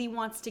really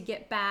wants to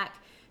get back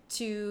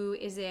to,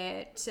 is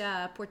it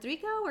Puerto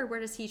Rico, or where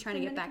does he trying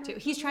to get back to?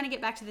 He's trying to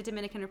get back to the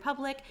Dominican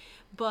Republic,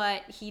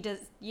 but he does,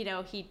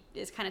 he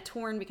is kind of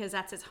torn because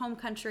that's his home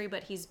country,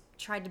 but he's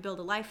tried to build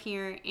a life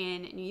here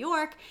in New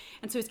York,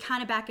 and so he's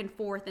kind of back and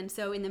forth. And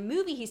so in the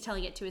movie, he's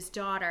telling it to his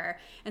daughter,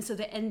 and so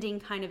the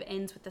ending kind of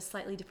ends with a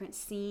slightly different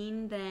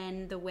scene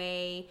than the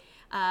way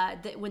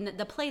when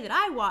the play that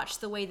I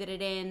watched, the way that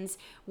it ends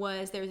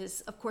was there's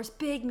this, of course,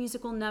 big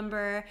musical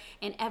number,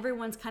 and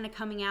everyone's kind of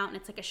coming out, and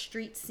it's like a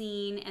street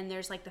scene, and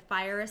there's like the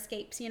fire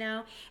escapes,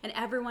 and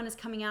everyone is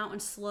coming out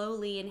and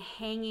slowly and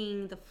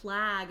hanging the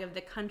flag of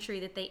the country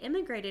that they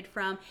immigrated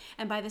from.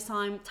 And by the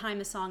time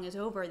the song is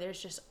over,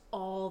 there's just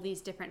all these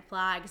different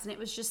flags, and it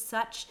was just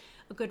such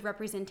a good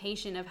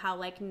representation of how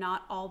like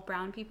not all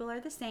brown people are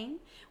the same.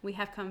 We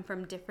have come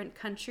from different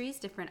countries,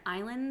 different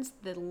islands,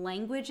 the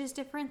language is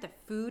different, the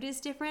food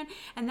is different,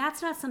 and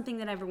that's not something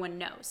that everyone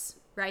knows,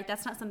 right?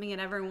 That's not something that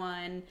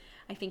everyone,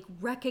 I think,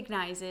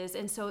 recognizes.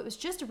 And so it was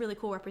just a really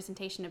cool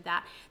representation of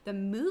that. The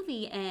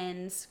movie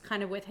ends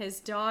kind of with his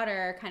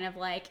daughter kind of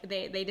like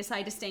they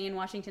decide to stay in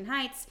Washington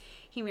Heights.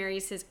 He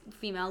marries his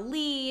female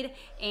lead,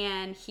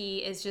 and he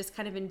is just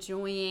kind of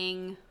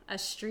enjoying a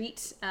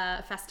street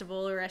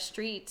festival or a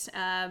street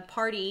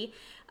party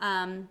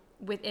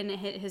within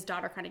his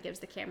daughter kind of gives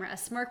the camera a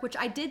smirk, which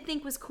I did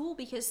think was cool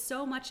because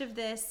so much of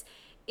this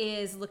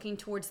is looking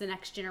towards the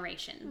next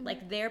generation. Mm-hmm.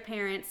 Like their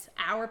parents,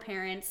 our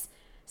parents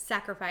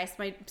sacrificed.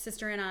 My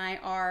sister and I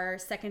are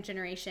second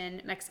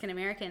generation Mexican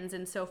Americans,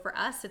 and so for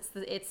us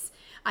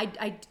I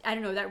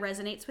don't know, that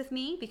resonates with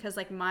me because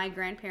like my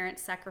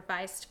grandparents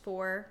sacrificed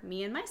for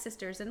me and my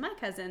sisters and my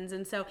cousins,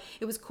 and so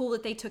it was cool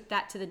that they took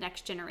that to the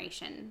next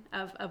generation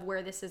of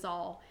where this is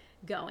all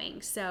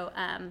going. So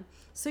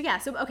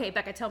okay,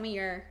 Becca, tell me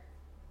your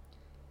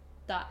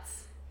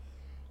thoughts.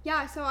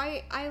 Yeah, so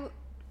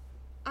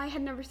I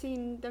had never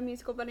seen the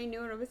musical, but I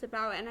knew what it was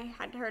about, and I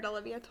had heard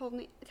Olivia tell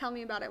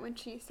me about it when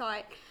she saw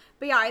it.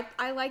 But yeah,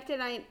 I liked it,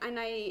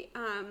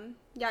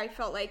 I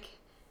felt like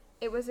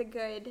it was a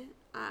good,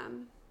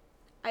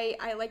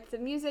 I liked the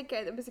music,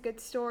 it was a good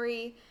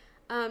story,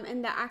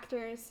 and the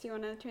actors. Do you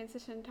want to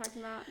transition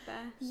talking about the...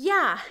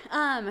 Yeah,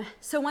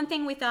 so one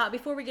thing we thought,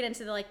 before we get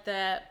into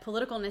the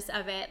politicalness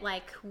of it,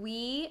 like,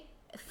 we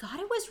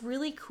thought it was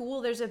really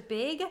cool. There's a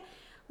big...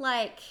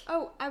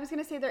 Oh, I was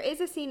going to say there is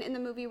a scene in the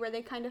movie where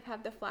they kind of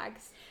have the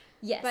flags.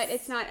 Yes. But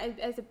it's not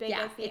as big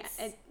as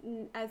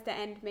the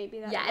end, maybe.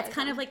 It's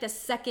kind of like the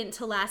second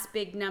to last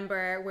big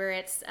number where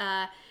it's,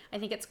 I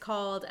think it's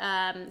called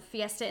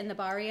Fiesta in the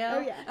Barrio.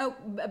 Oh, yeah. Oh,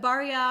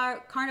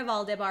 Barrio,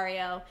 Carnaval de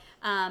Barrio.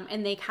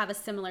 And they have a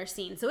similar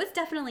scene. So it's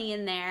definitely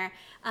in there.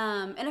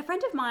 And a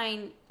friend of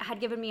mine had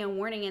given me a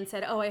warning and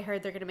said, I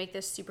heard they're going to make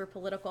this super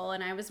political.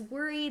 And I was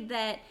worried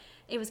that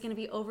it was going to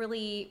be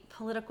overly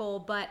political,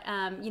 but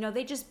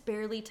they just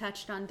barely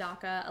touched on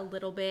DACA a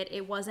little bit.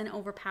 It wasn't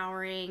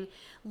overpowering,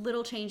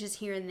 little changes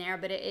here and there,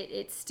 but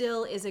it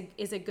still is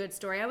a good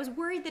story. I was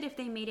worried that if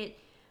they made it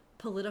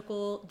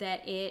political,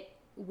 that it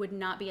would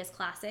not be as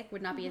classic,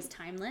 would not be as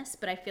timeless.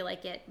 But I feel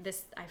like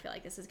this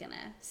is going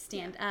to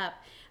stand up.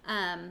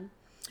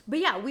 But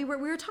yeah, we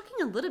were talking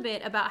a little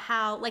bit about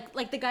how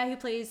like the guy who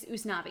plays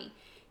Usnavi.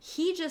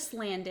 He just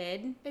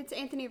landed. It's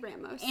Anthony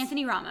Ramos.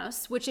 Anthony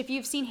Ramos, which if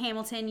you've seen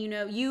Hamilton,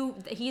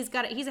 he's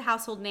a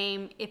household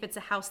name. If it's a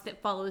house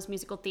that follows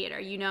musical theater,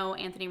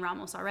 Anthony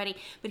Ramos already.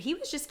 But he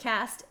was just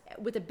cast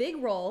with a big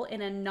role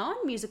in a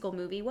non-musical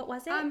movie. What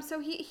was it?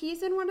 So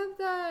he's in one of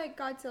the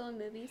Godzilla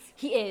movies.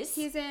 He is.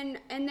 He's in,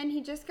 and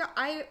then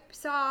I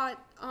saw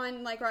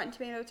on like Rotten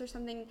Tomatoes or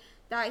something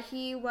that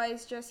he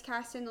was just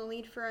cast in the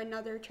lead for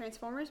another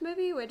Transformers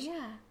movie, which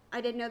I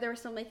didn't know they were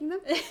still making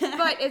them,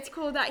 but it's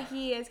cool that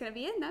he is going to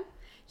be in them.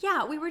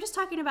 Yeah, we were just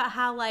talking about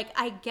how, like,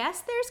 I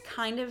guess there's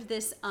kind of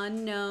this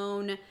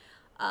unknown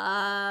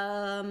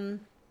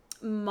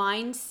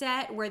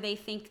mindset where they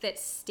think that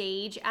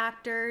stage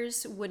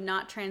actors would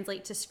not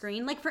translate to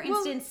screen. Like, for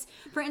instance,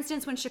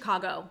 when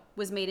Chicago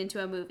was made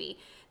into a movie,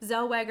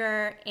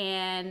 Zellweger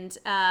and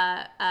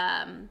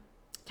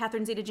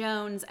Catherine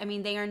Zeta-Jones, I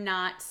mean, they are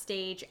not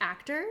stage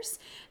actors.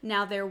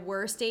 Now, there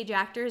were stage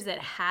actors that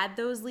had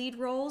those lead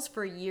roles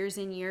for years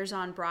and years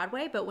on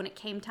Broadway, but when it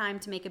came time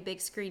to make a big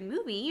screen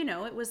movie, you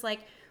know, it was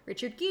like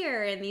Richard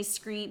Gere and these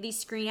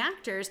screen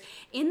actors.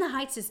 In the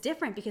Heights is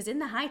different because In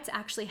the Heights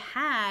actually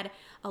had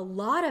a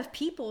lot of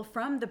people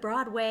from the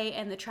Broadway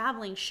and the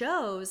traveling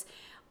shows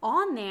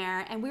on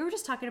there, and we were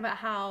just talking about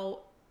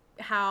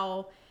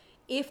how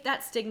if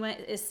that stigma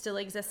still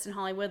exists in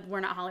Hollywood, we're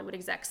not Hollywood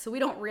execs, so we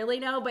don't really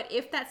know. But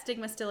if that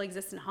stigma still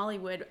exists in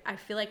Hollywood, I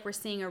feel like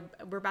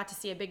we're about to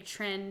see a big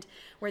trend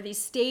where these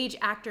stage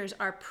actors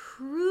are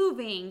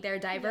proving their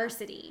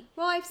diversity.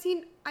 Yeah. Well,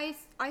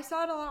 I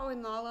saw it a lot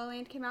when La La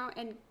Land came out,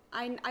 and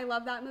I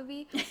love that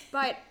movie.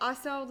 But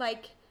also,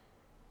 like,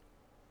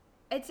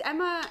 it's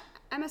Emma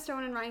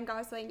Stone and Ryan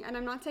Gosling, and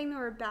I'm not saying they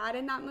were bad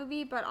in that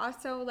movie, but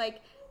also,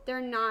 like,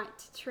 they're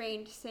not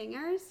trained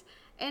singers,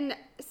 and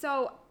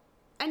so.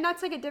 And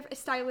that's like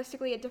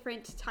stylistically a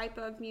different type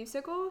of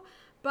musical,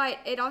 but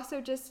it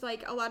also just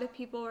like a lot of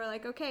people were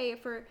like, okay,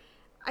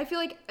 I feel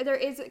like there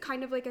is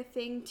kind of like a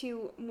thing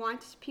to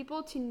want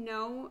people to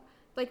know,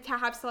 like to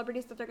have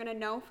celebrities that they're going to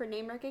know for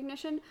name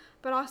recognition,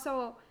 but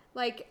also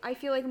like I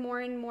feel like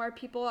more and more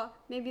people,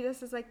 maybe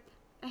this is like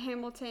a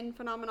Hamilton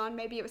phenomenon,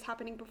 maybe it was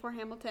happening before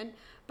Hamilton,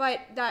 but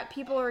that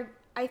people are,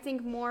 I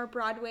think more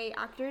Broadway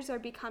actors are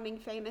becoming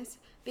famous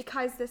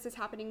because this is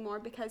happening more,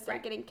 because they're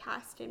getting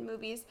cast in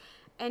movies.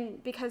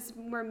 And because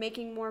we're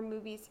making more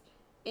movies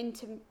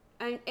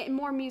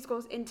more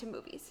musicals into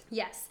movies.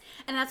 Yes.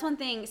 And that's one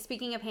thing,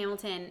 speaking of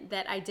Hamilton,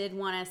 that I did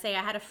want to say.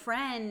 I had a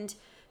friend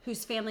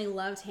whose family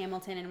loved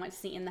Hamilton and went to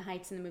see In the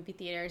Heights in the movie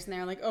theaters, and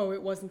they're like, oh,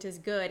 it wasn't as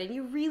good. And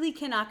you really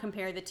cannot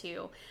compare the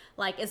two.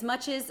 Like, as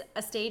much as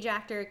a stage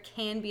actor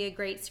can be a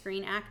great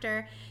screen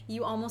actor,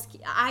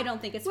 I don't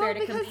think it's fair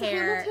to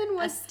compare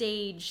a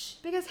stage.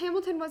 Because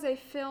Hamilton was a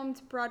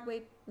filmed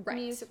Broadway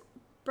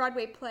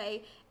Broadway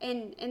play,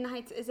 and In the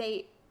Heights is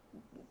a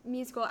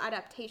musical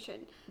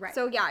adaptation. Right.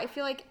 So yeah, I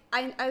feel like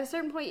at a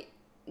certain point,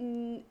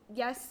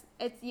 yes,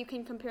 you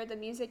can compare the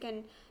music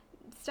and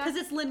stuff.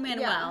 Because it's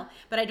Lin-Manuel,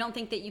 but I don't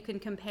think that you can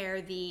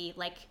compare the,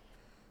 like,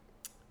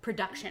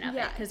 production of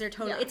it, because they're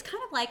totally, it's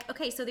kind of like,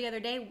 okay, so the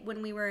other day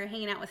when we were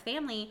hanging out with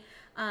family,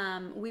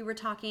 they were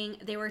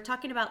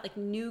talking about like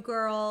New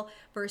Girl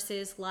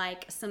versus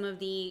like some of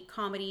the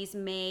comedies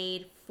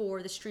made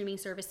for the streaming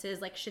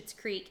services like Schitt's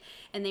Creek,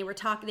 and they were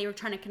trying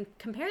to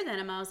compare them,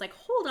 and I was like,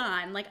 hold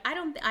on, like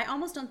I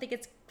almost don't think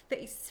it's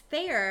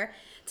fair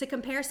to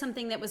compare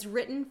something that was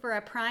written for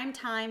a prime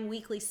time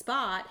weekly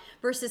spot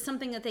versus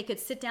something that they could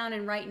sit down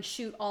and write and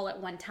shoot all at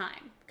one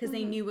time, because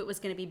they knew it was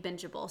going to be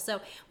bingeable. So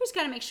we just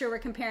got to make sure we're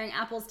comparing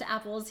apples to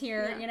apples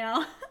here, you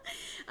know.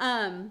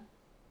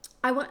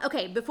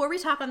 Before we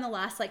talk on the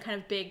last like kind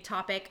of big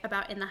topic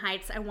about In the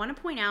Heights, I want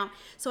to point out,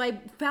 so I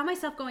found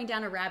myself going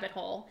down a rabbit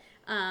hole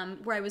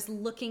where I was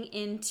looking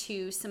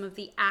into some of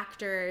the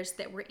actors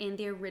that were in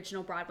the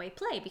original Broadway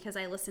play, because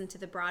I listened to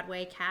the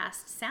Broadway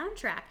cast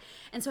soundtrack.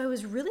 And so I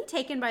was really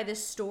taken by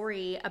this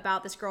story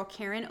about this girl,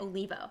 Karen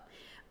Olivo.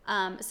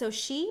 So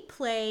she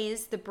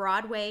plays the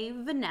Broadway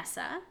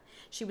Vanessa.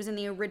 She was in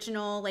the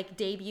original like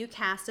debut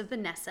cast of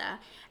Vanessa.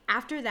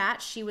 After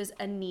that, she was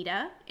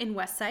Anita in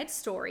West Side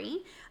Story.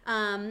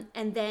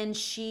 And then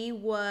she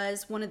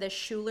was one of the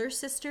Schuler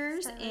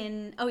sisters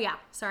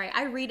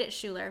I read it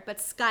Schuler, but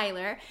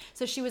Schuyler.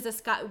 So she was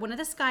one of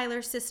the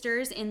Schuyler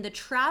sisters in the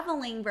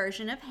traveling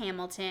version of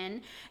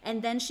Hamilton.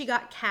 And then she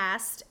got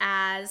cast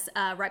as,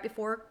 right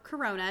before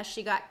Corona,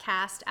 she got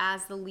cast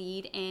as the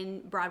lead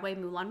in Broadway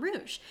Moulin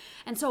Rouge.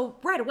 And so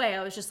right away,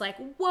 I was just like,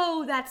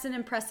 whoa, that's an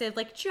impressive,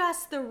 like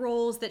just the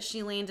roles that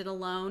she landed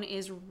alone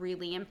is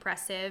really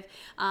impressive.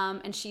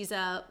 And she's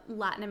a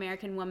Latin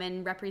American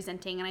woman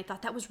representing, and I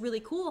thought that was really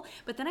cool.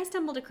 But then I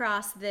stumbled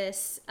across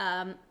this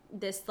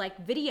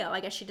like video. I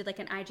guess she did like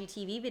an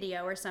IGTV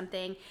video or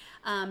something,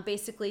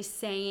 basically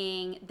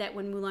saying that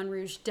when Moulin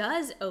Rouge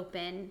does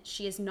open,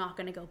 she is not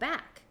going to go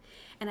back.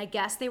 And I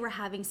guess they were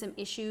having some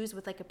issues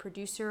with like a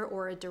producer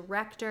or a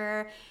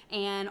director,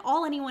 and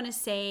all anyone is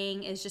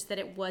saying is just that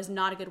it was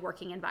not a good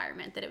working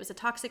environment, that it was a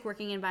toxic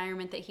working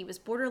environment, that he was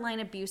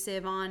borderline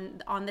abusive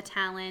on the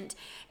talent.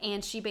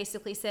 And she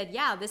basically said,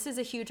 yeah, this is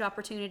a huge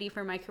opportunity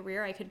for my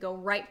career. I could go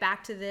right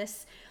back to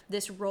this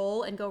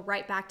role and go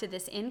right back to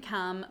this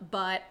income,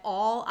 but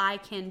all I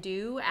can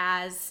do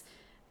as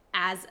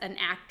an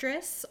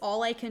actress,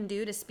 all I can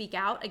do to speak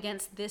out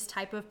against this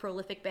type of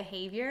prolific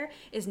behavior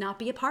is not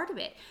be a part of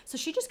it. So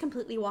she just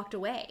completely walked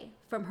away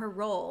from her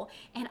role.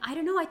 And I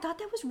don't know, I thought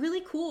that was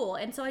really cool.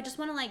 And so I just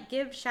want to like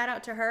give shout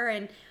out to her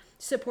and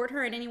support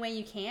her in any way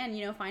you can.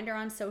 You know, find her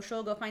on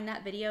social, go find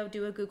that video,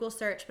 do a Google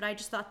search. But I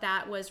just thought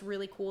that was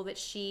really cool that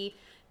she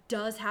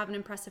does have an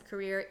impressive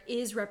career,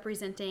 is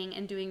representing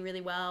and doing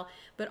really well,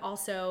 but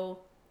also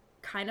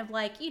kind of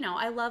like, you know,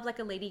 I love like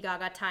a Lady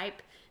Gaga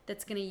type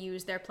that's going to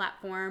use their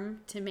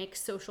platform to make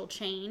social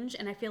change,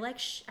 and I feel like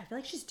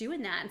she's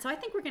doing that. And so I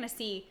think we're going to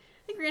see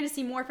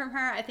more from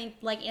her. I think,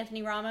 like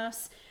Anthony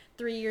Ramos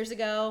 3 years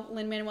ago,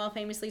 Lin-Manuel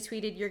famously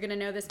tweeted, "You're going to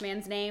know this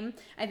man's name."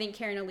 I think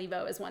Karen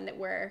Olivo is one that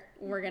we're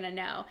going to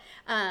know.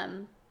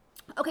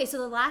 Okay, so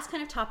the last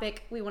kind of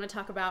topic we want to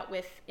talk about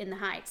with In the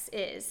Heights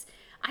is,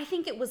 I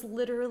think it was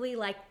literally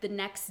like the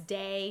next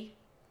day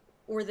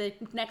or the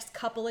next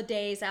couple of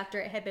days after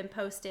it had been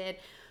posted,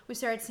 we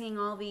started seeing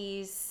all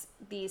these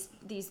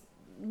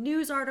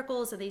news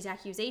articles or these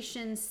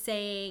accusations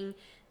saying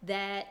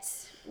that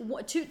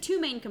two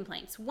main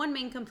complaints. One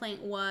main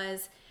complaint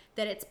was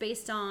that it's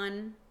based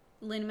on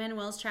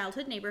Lin-Manuel's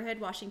childhood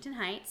neighborhood, Washington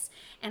Heights,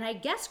 and I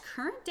guess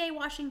current day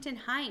Washington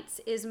Heights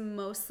is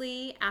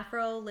mostly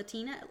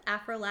Afro-Latin,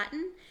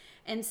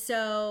 and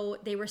so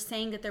they were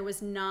saying that there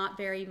was not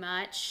very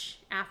much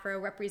Afro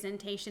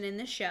representation in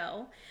the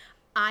show.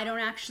 I don't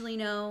actually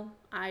know.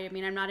 I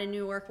mean, I'm not in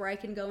New York where I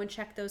can go and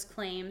check those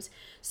claims,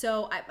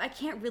 so I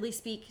can't really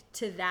speak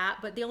to that.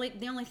 But the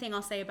only thing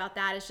I'll say about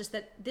that is just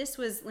that this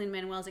was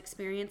Lin-Manuel's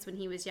experience when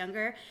he was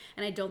younger,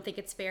 and I don't think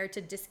it's fair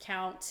to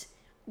discount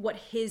what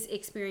his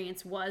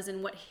experience was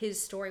and what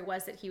his story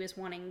was that he was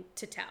wanting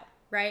to tell,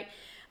 right?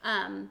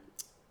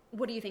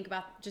 What do you think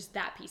about just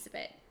that piece of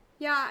it?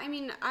 Yeah, I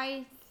mean,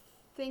 I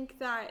think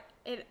that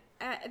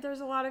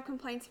there's a lot of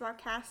complaints about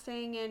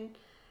casting and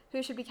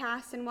who should be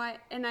cast and what,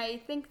 and I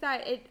think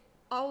that it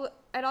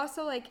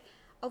also, like,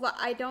 a lot.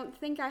 I don't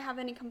think I have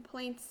any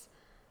complaints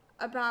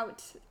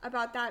about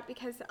that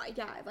because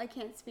I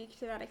can't speak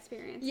to that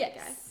experience. Yes. I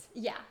guess.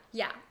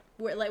 Yeah.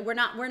 We're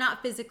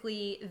not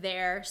physically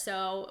there,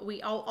 so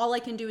all I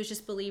can do is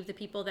just believe the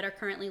people that are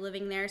currently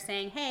living there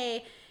saying,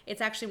 "Hey,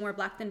 it's actually more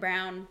black than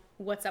brown.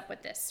 What's up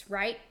with this?"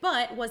 Right?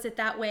 But was it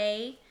that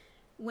way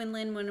when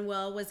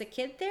Lin-Manuel was a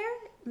kid there?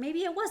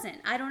 Maybe it wasn't.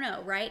 I don't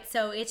know, right?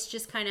 So it's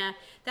just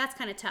that's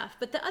kind of tough.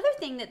 But the other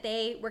thing that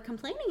they were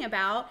complaining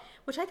about,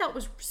 which I thought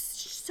was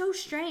so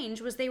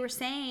strange, was they were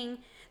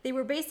saying, they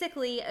were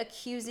basically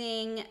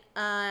accusing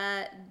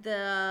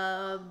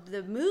the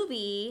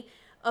movie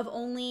of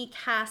only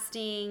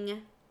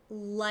casting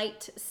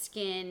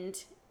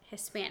light-skinned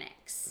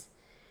Hispanics.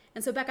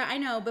 And so, Becca, I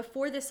know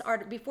before these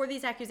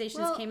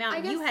accusations came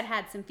out, you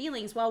had some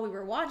feelings while we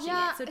were watching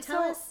it. So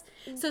tell us.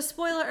 So,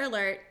 spoiler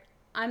alert,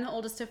 I'm the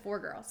oldest of 4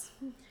 girls.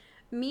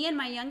 Me and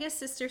my youngest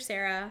sister,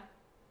 Sarah,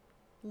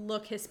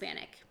 look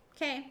Hispanic.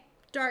 Okay?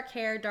 Dark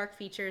hair, dark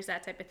features,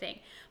 that type of thing.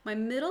 My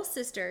middle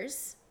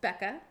sisters,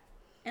 Becca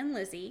and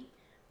Lizzie,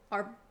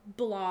 are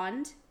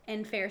blonde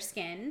and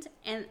fair-skinned,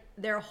 and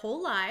their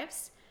whole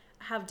lives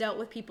have dealt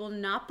with people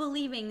not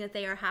believing that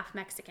they are half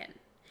Mexican.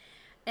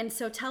 And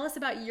so tell us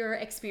about your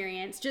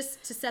experience,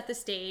 just to set the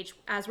stage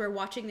as we're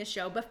watching the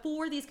show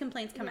before these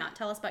complaints come out.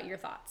 Tell us about your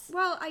thoughts.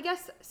 Well, I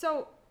guess,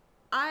 so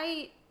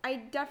I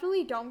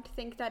definitely don't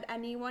think that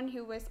anyone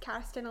who was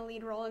cast in a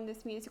lead role in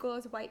this musical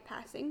is white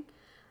passing.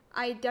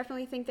 I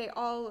definitely think they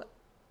all,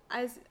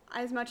 as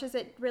much as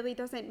it really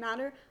doesn't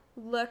matter,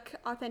 look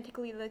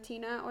authentically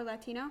Latina or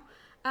Latino.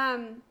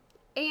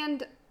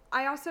 And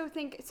I also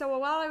think, so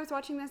while I was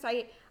watching this,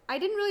 I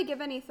didn't really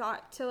give any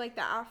thought to, like,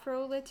 the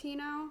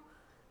Afro-Latino,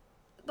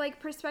 like,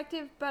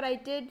 perspective, but I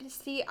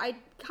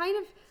kind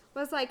of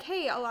was like,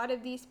 hey, a lot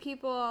of these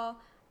people,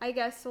 I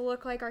guess,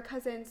 look like our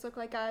cousins, look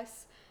like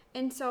us,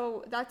 and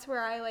so that's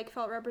where I, like,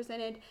 felt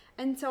represented.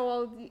 And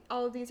so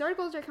all of these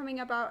articles are coming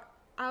out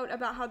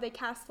about how they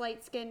cast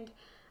light-skinned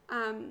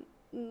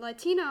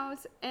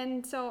Latinos,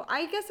 and so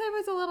I guess I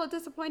was a little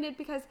disappointed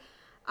because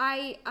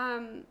I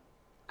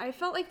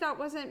felt like that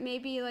wasn't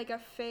maybe, like, a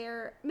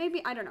fair,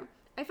 maybe, I don't know,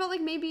 I felt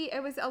like maybe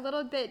it was a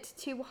little bit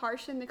too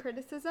harsh in the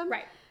criticism,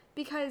 right?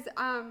 Because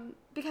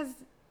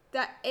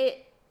that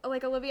it,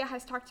 like Olivia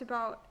has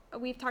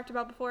we've talked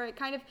about before, it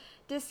kind of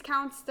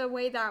discounts the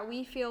way that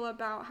we feel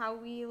about how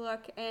we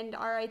look and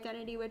our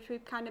identity, which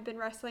we've kind of been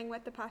wrestling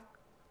with the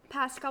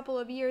past couple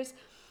of years.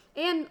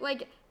 And,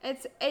 like,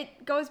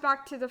 it goes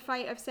back to the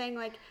fight of saying,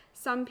 like,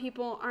 some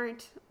people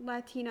aren't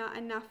Latina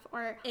enough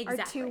or are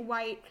too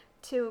white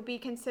to be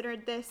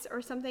considered this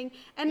or something.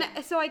 And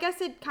so I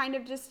guess it kind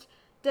of just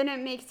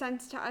didn't make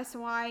sense to us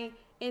why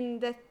in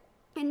this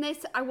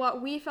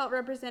what we felt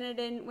represented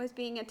in was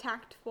being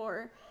attacked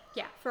for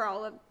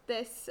all of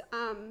this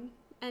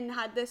and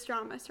had this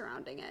drama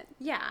surrounding it.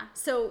 Yeah.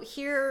 So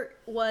here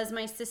was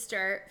my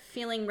sister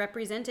feeling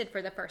represented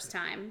for the first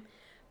time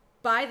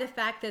by the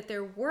fact that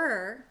there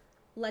were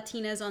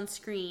Latinas on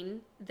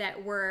screen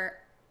that were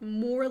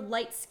more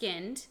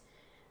light-skinned,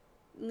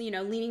 you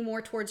know, leaning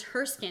more towards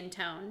her skin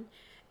tone.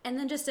 And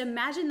then just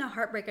imagine the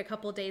heartbreak a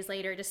couple days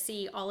later to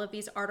see all of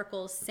these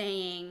articles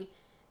saying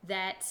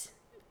that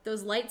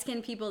those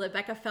light-skinned people that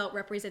Becca felt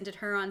represented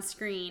her on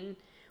screen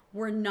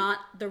were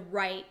not the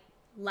right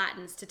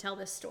Latins to tell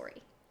this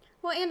story.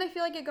 Well, and I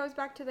feel like it goes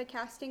back to the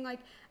casting. Like,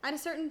 at a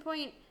certain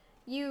point,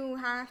 you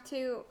have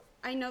to,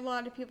 I know a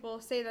lot of people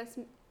say this,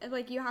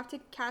 like, you have to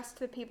cast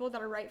the people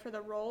that are right for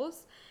the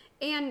roles.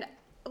 And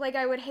like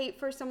I would hate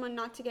for someone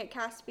not to get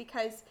cast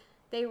because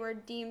they were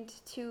deemed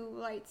too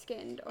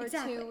light-skinned or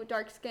too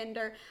dark-skinned,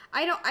 or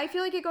I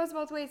feel like it goes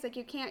both ways. Like,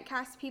 you can't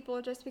cast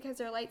people just because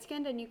they're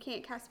light-skinned, and you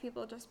can't cast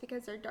people just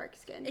because they're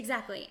dark-skinned.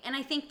 Exactly. And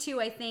I think too,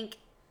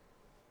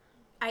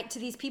 to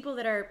these people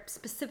that are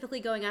specifically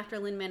going after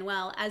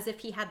Lin-Manuel as if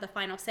he had the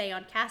final say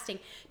on casting,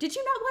 did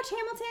you not watch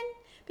Hamilton?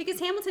 Because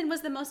Hamilton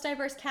was the most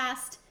diverse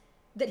cast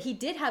that he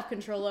did have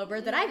control over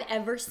that I've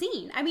ever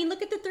seen. I mean,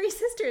 look at the three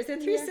sisters. The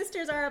three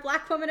sisters are a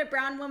black woman, a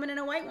brown woman, and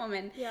a white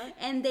woman. Yeah.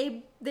 And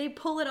they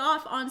pull it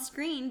off on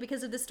screen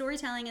because of the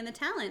storytelling and the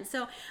talent.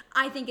 So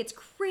I think it's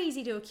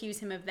crazy to accuse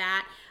him of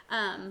that.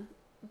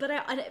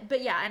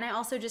 But yeah, and I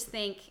also just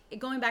think,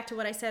 going back to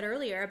what I said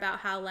earlier about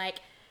how, like,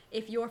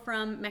 if you're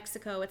from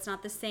Mexico, it's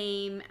not the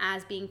same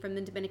as being from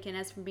the Dominican,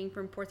 as from being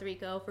from Puerto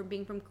Rico, from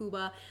being from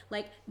Cuba.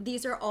 Like,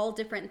 these are all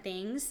different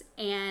things.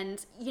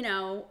 And, you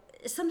know,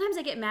 sometimes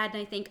I get mad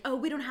and I think, oh,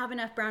 we don't have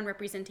enough brown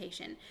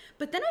representation.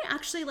 But then I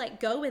actually like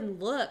go and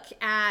look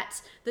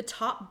at the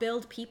top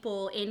billed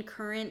people in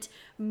current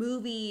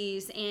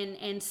movies and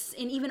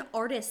even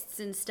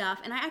artists and stuff.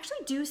 And I actually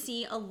do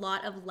see a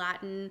lot of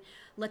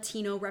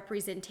Latino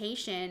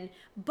representation,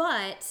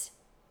 but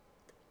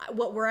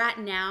what we're at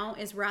now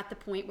is we're at the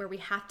point where we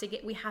have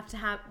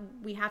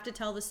to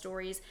tell the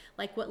stories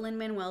like what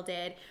Lin-Manuel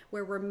did,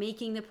 where we're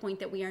making the point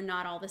that we are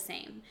not all the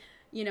same.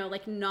 You know,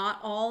 like,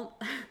 not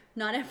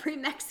every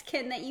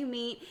Mexican that you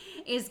meet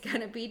is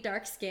gonna be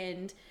dark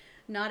skinned.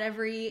 Not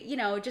every, you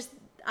know, just,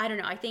 I don't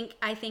know.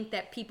 I think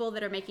that people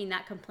that are making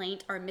that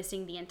complaint are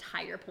missing the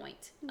entire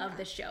point of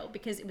the show,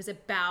 because it was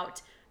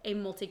about a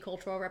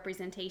multicultural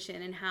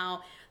representation and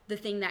how the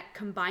thing that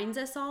combines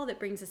us all, that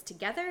brings us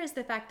together, is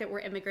the fact that we're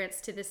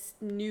immigrants to this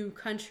new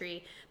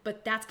country.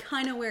 But that's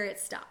kind of where it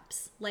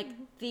stops. Like,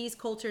 these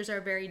cultures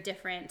are very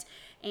different,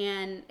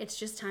 and it's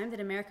just time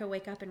that America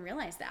wake up and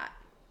realize that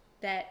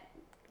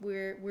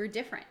we're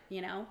different,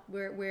 you know?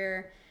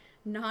 We're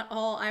not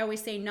all, I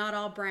always say, not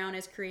all brown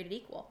is created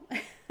equal.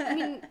 I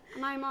mean,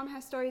 my mom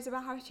has stories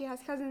about how she has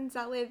cousins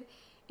that live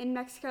in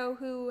Mexico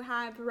who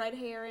have red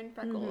hair and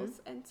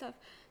freckles and stuff.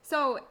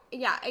 So,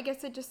 yeah, I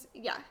guess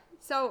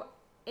so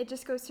it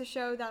just goes to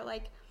show that,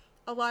 like,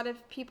 a lot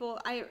of people,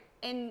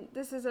 and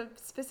this is a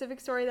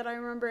specific story that I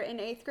remember in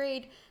 8th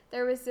grade,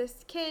 there was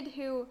this kid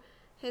who,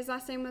 his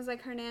last name was,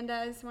 like,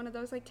 Hernandez, one of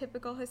those, like,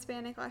 typical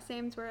Hispanic last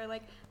names where,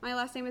 like, my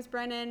last name is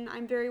Brennan,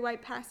 I'm very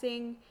white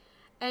passing,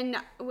 and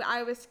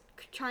I was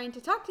trying to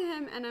talk to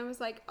him, and I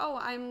was like, oh,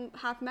 I'm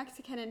half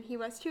Mexican, and he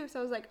was too, so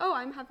I was like, oh,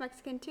 I'm half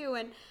Mexican too,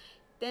 and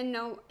then,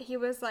 no, he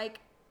was,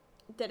 like,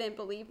 didn't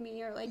believe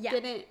me, or, like,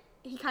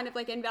 he kind of,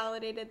 like,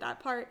 invalidated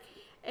that part,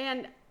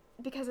 and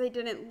because I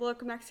didn't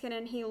look Mexican,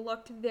 and he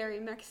looked very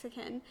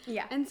Mexican.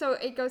 Yeah. And so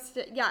it goes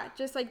to,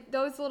 just, like,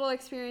 those little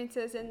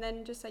experiences, and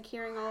then just, like,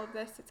 hearing all of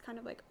this, it's kind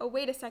of like, oh,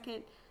 wait a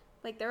second.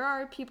 Like, there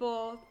are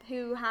people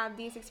who have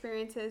these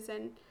experiences,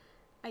 and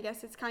I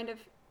guess it's kind of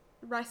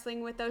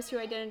wrestling with those two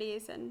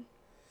identities. And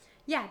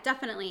yeah,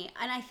 definitely.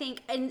 And I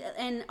think,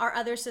 and our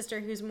other sister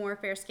who's more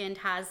fair-skinned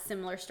has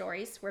similar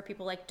stories where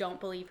people, like,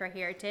 don't believe her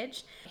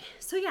heritage.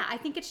 So yeah, I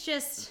think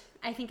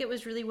it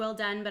was really well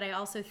done, but I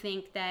also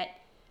think that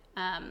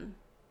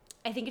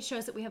I think it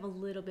shows that we have a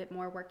little bit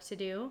more work to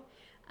do,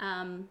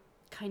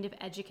 kind of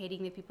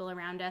educating the people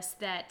around us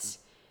that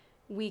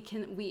we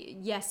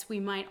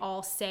might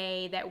all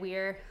say that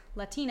we're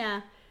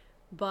Latina,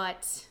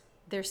 but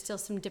there's still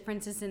some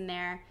differences in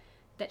there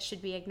that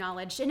should be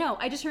acknowledged. And no,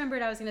 I just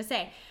remembered what I was going to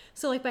say.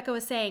 So like Becca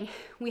was saying,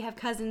 we have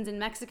cousins in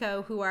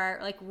Mexico who are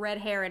like red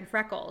hair and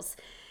freckles.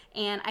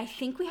 And I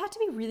think we have to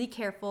be really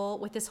careful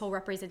with this whole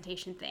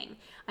representation thing.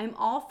 I'm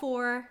all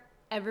for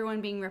everyone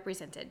being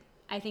represented.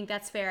 I think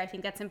that's fair. I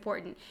think that's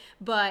important.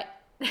 But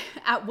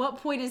at what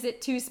point is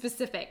it too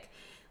specific?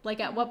 Like,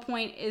 at what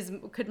point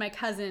could my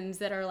cousins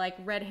that are like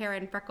red hair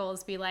and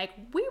freckles be like,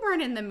 we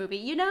weren't in the movie,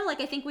 you know? Like,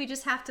 I think we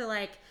just have to,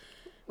 like,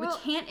 we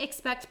can't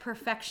expect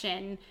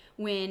perfection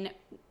when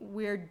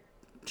we're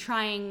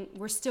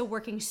still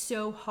working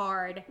so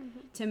hard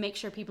to make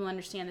sure people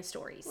understand the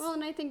stories. Well,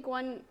 and I think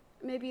one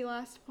maybe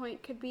last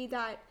point could be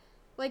that,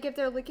 like, if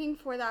they're looking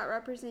for that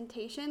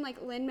representation,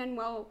 like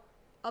Lin-Manuel,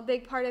 a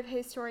big part of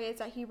his story is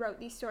that he wrote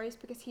these stories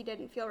because he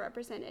didn't feel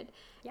represented.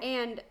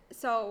 Yeah.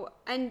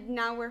 And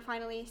now we're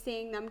finally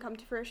seeing them come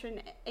to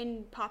fruition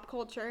in pop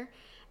culture.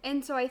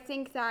 And so I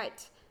think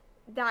that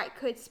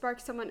could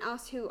spark someone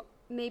else who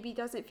maybe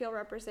doesn't feel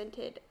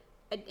represented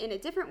in a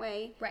different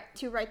way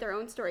to write their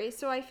own stories.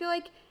 So I feel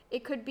like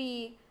it could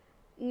be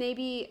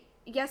maybe,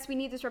 yes, we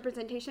need this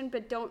representation,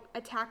 but don't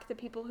attack the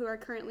people who are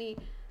currently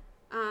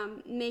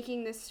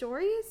making the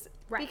stories.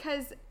 Right.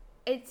 Because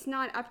it's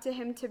not up to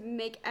him to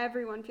make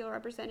everyone feel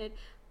represented.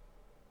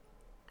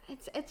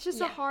 it's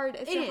just a hard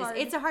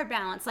it's a hard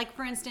balance. Like,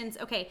 for instance,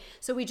 okay,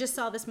 so we just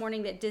saw this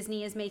morning that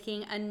Disney is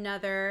making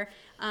another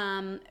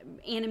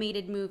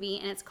animated movie,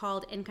 and it's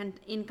called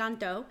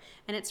Encanto,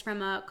 and it's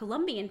from a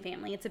Colombian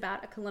family. It's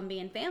about a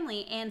Colombian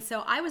family, and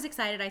so I was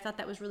excited. I thought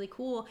that was really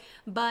cool.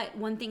 But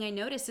one thing I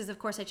noticed is, of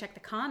course, I checked the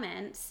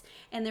comments,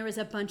 and there was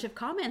a bunch of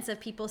comments of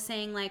people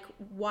saying, like,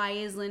 why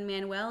is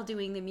Lin-Manuel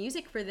doing the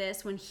music for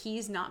this when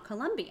he's not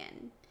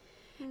Colombian?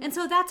 And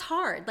so that's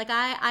hard. Like,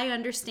 I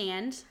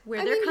understand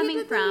where they're coming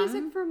he did from. The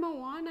music for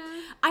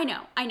Moana. I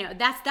know.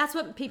 That's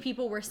what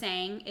people were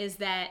saying, is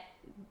that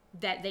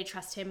they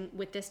trust him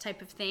with this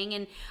type of thing.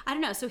 And I don't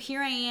know. So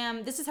here I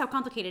am. This is how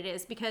complicated it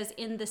is, because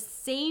in the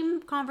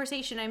same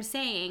conversation I'm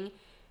saying,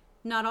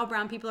 not all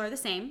brown people are the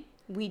same.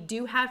 We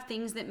do have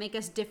things that make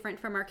us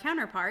different from our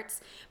counterparts.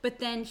 But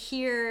then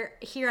here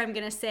I'm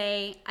going to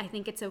say, I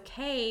think it's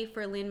okay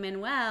for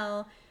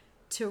Lin-Manuel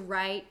to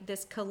write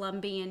this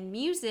Colombian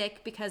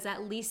music, because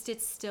at least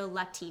it's still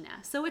Latina.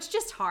 So it's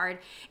just hard.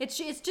 It's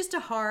just a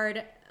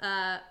hard,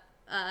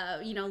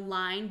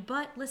 line.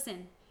 But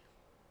listen,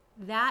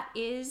 that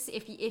is,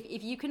 if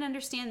you can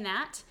understand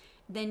that,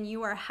 then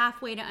you are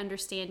halfway to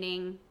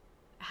understanding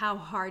how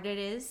hard it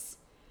is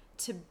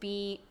to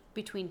be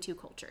between two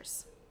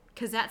cultures.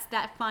 Because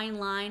that fine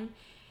line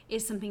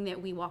is something that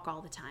we walk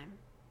all the time.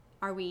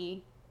 Are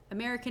we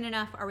American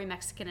enough? Are we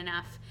Mexican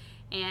enough?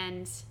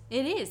 And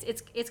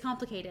it's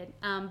complicated.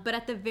 But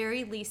at the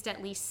very least,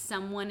 at least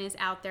someone is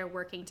out there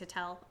working to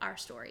tell our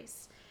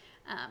stories.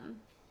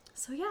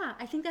 So yeah,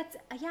 I think that's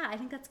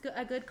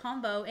a good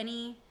combo.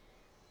 Any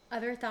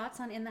other thoughts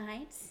on In the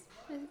Heights?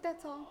 I think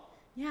that's all.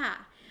 Yeah.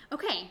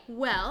 Okay.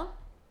 Well,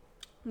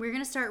 we're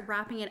gonna start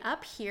wrapping it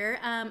up here.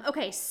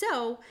 Okay.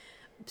 So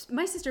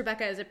my sister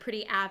Becca is a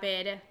pretty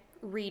avid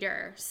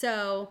reader.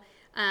 So.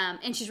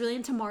 And she's really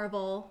into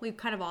Marvel. We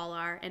kind of all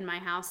are in my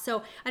house.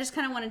 So I just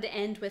kind of wanted to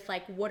end with,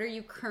 like, what are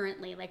you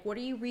currently, like, what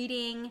are you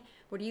reading?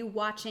 What are you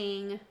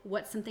watching?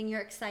 What's something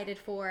you're excited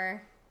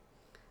for?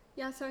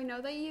 Yeah, so I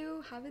know that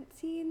you haven't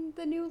seen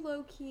the new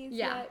Loki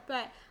yet,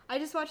 but I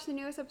just watched the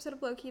newest episode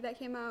of Loki that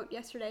came out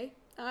yesterday.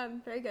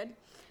 Very good.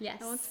 Yes.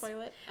 I won't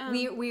spoil it.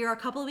 We are a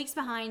couple of weeks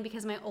behind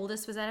because my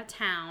oldest was out of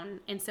town,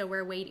 and so we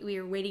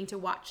were waiting to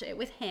watch it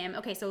with him.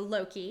 Okay, so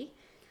Loki.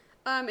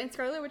 And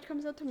Scarlet Witch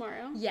comes out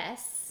tomorrow.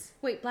 Yes.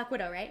 Wait, Black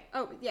Widow, right?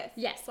 Oh, yes.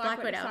 Yes,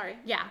 Black Widow. Sorry.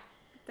 Yeah.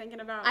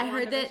 Thinking about I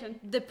heard that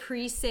the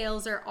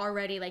pre-sales are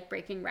already, like,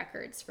 breaking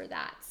records for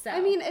that. So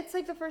I mean, it's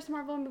like the first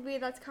Marvel movie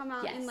that's come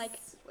out yes. in, like,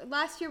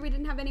 last year we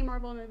didn't have any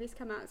Marvel movies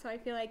come out, so I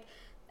feel like,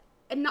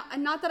 and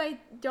not that I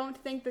don't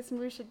think this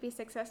movie should be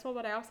successful,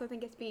 but I also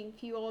think it's being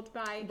fueled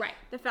by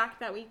the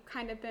fact that we've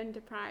kind of been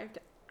deprived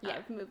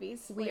of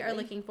movies lately. We are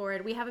looking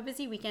forward. We have a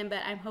busy weekend, but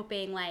I'm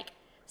hoping, like,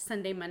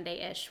 Sunday,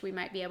 Monday-ish, we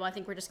might be able. I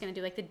think we're just going to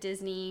do, like, the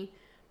Disney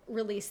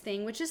release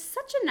thing, which is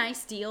such a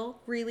nice deal,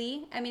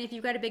 really. I mean, if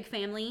you've got a big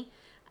family,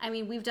 I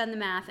mean, we've done the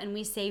math and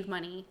we saved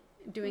money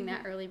doing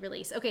that early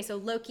release. Okay, so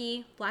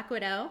Loki, Black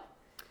Widow.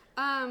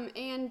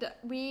 And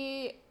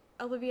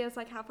Olivia's,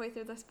 like, halfway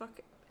through this book,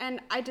 and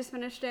I just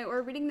finished it.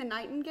 We're reading The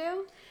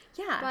Nightingale.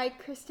 Yeah. By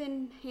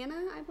Kristen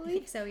Hanna, I believe. I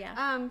think so,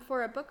 yeah.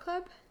 For a book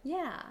club.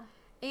 Yeah.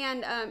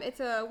 And it's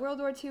a World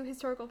War II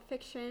historical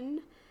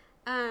fiction.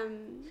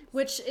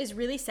 Which is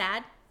really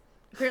sad.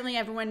 Apparently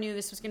everyone knew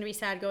this was going to be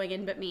sad going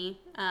in but me.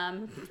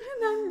 I'm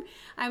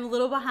a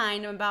little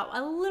behind. I'm about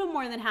a little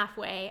more than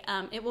halfway.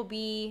 It will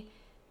be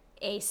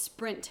a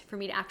sprint for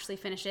me to actually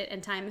finish it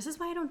in time. This is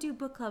why I don't do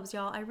book clubs,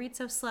 y'all. I read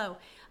so slow.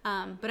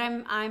 But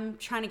I'm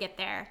trying to get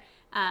there.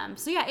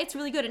 So yeah, it's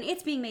really good, and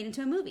it's being made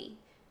into a movie.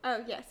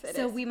 Oh, yes, it is.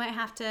 So we might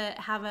have to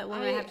have it. We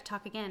might have to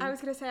talk again. I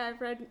was going to say,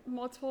 I've read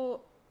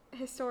multiple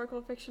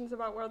historical fictions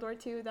about World War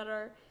II that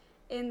are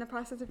in the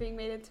process of being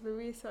made into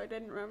movies, so I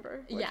didn't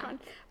remember which one.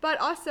 But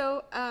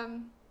also,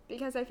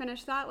 because I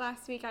finished that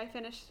last week,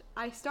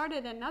 I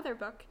started another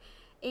book,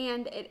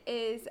 and it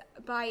is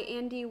by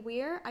Andy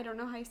Weir. I don't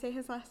know how you say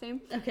his last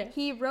name. Okay.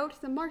 He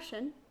wrote The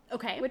Martian.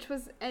 Okay. Which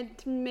was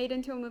made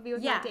into a movie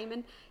with Matt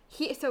Damon.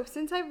 So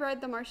since I've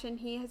read The Martian,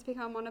 he has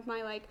become one of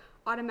my, like,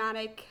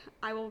 automatic,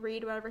 I will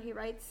read whatever he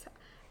writes,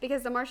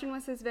 because The Martian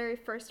was his very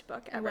first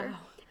book ever. Wow.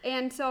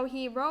 And so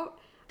he wrote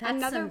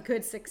some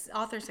good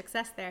author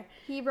success there.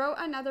 He wrote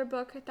another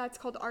book that's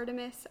called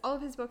Artemis. All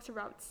of his books are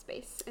about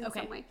space in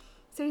some way.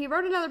 So he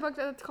wrote another book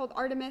that's called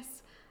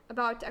Artemis,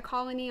 about a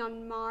colony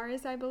on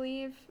Mars, I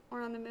believe,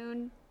 or on the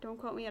moon. Don't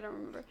quote me, I don't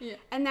remember. Yeah.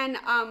 And then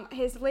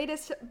his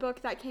latest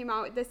book that came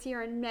out this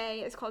year in May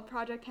is called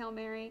Project Hail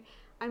Mary.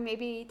 I'm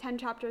maybe 10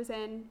 chapters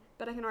in,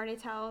 but I can already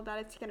tell that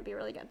it's going to be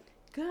really good.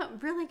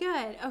 Good, really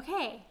good.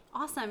 Okay,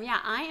 awesome. Yeah,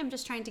 I am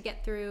just trying to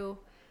get through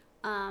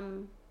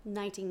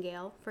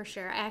Nightingale for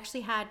sure. I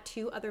actually had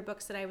 2 other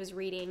books that I was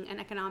reading, an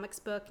economics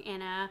book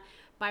and a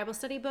Bible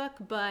study book,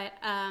 but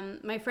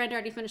my friend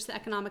already finished the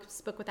economics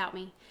book without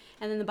me,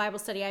 and then the Bible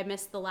study, I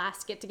missed the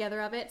last get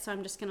together of it, so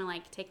I'm just gonna,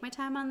 like, take my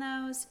time on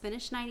those,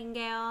 finish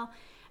Nightingale.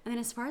 And then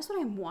as far as what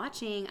I'm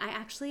watching, I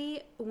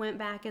actually went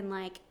back and,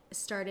 like,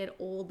 started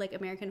old, like,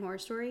 American Horror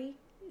Story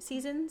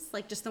seasons,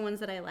 like just the ones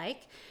that I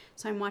like.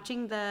 So I'm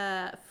watching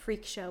the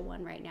Freak Show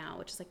one right now,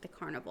 which is like the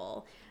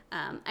carnival.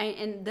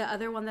 And the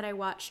other one that I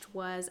watched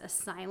was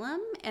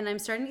Asylum, and I'm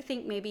starting to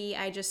think maybe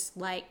I just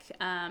like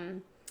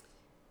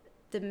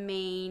the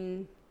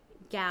main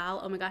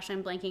gal. Oh my gosh,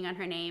 I'm blanking on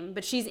her name,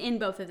 but she's in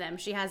both of them.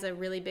 She has a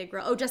really big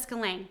role. Oh, Jessica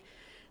Lange.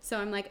 So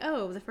I'm like,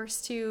 oh, the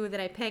first two that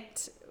I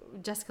picked,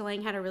 Jessica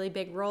Lange had a really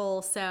big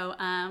role. So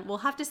we'll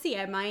have to see.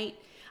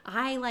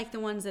 I like the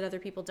ones that other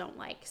people don't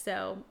like.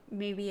 So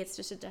maybe it's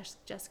just a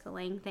Jessica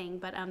Lange thing,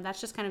 but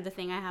that's just kind of the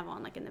thing I have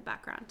on like in the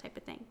background type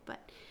of thing. But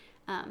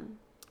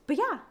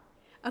yeah.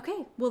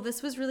 Okay. Well,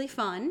 this was really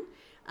fun.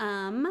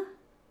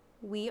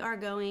 We are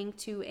going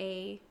to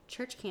a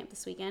church camp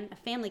this weekend, a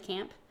family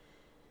camp.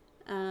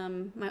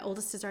 My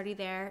oldest is already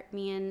there.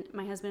 Me and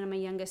my husband and my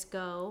youngest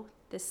go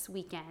this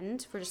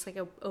weekend for just like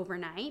a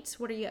overnight.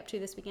 What are you up to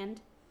this weekend?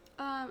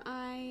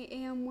 I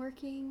am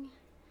working,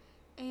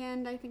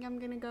 and I think I'm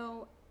gonna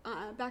go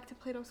back to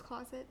Plato's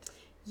Closet.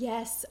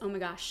 Yes. Oh my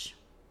gosh.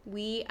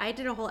 I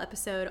did a whole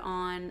episode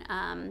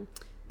on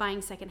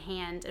buying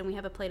secondhand, and we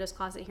have a Plato's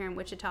Closet here in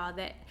Wichita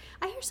that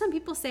I hear some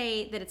people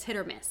say that it's hit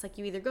or miss. Like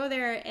you either go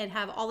there and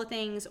have all the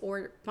things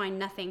or find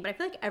nothing. But I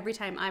feel like every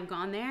time I've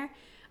gone there,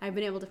 I've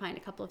been able to find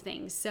a couple of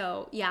things.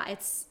 So yeah,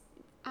 it's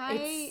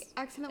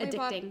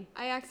addicting.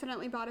 I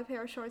accidentally bought a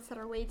pair of shorts that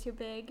are way too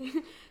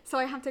big, so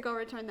I have to go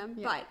return them.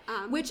 Yeah.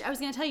 But which I was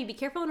gonna tell you, be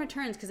careful on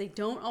returns because they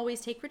don't always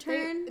take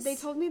returns. They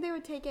told me they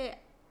would take it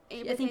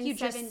within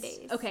 7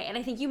 days. Okay, and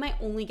I think you might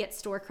only get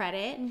store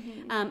credit.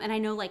 Mm-hmm. And I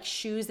know like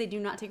shoes, they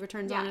do not take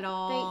returns on at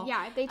all.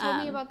 They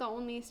told me about the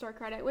only store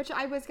credit, which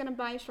I was gonna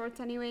buy shorts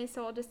anyway,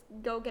 so I'll just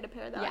go get a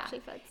pair that actually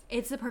fits.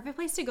 It's the perfect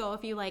place to go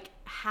if you like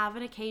have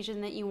an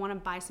occasion that you want to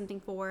buy something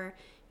for.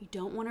 You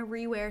don't want to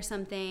rewear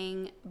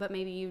something, but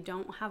maybe you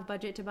don't have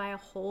budget to buy a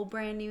whole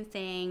brand new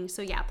thing.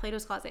 So yeah,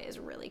 Plato's Closet is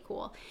really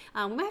cool.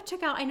 We might have to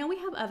check out, I know we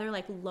have other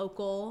like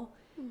local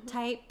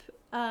type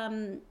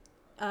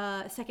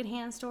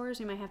secondhand stores.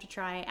 We might have to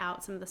try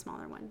out some of the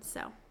smaller ones.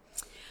 So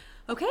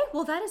okay,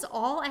 well that is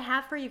all I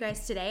have for you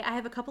guys today. I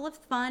have a couple of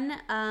fun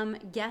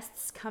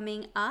guests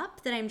coming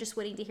up that I'm just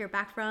waiting to hear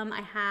back from.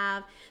 I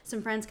have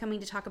some friends coming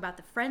to talk about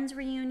the Friends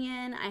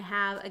reunion. I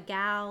have a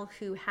gal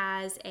who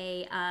has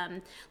a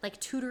like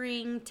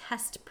tutoring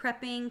test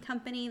prepping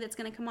company that's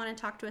going to come on and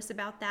talk to us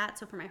about that.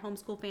 So for my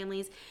homeschool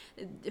families,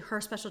 her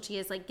specialty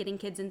is like getting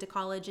kids into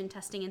college and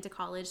testing into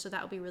college. So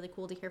that would be really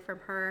cool to hear from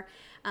her.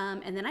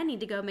 And then I need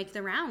to go make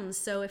the rounds.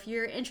 So if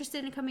you're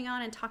interested in coming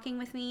on and talking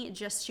with me,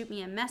 just shoot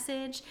me a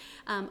message.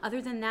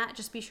 Other than that,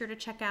 just be sure to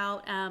check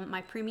out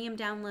my premium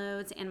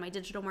downloads and my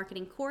digital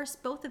marketing course,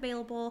 both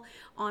available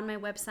on my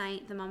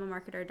website,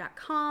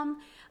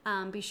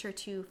 themamamarketer.com. Be sure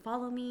to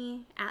follow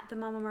me at The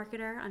Mama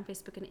Marketer on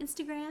Facebook and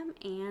Instagram,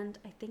 and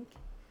I think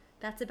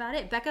that's about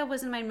it. Becca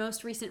was in my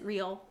most recent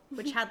reel,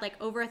 which had like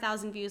over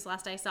 1,000 views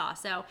last I saw.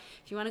 So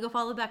if you want to go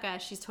follow Becca,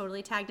 she's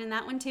totally tagged in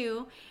that one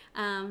too.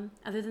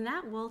 Other than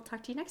that, we'll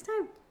talk to you next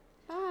time.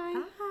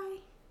 Bye.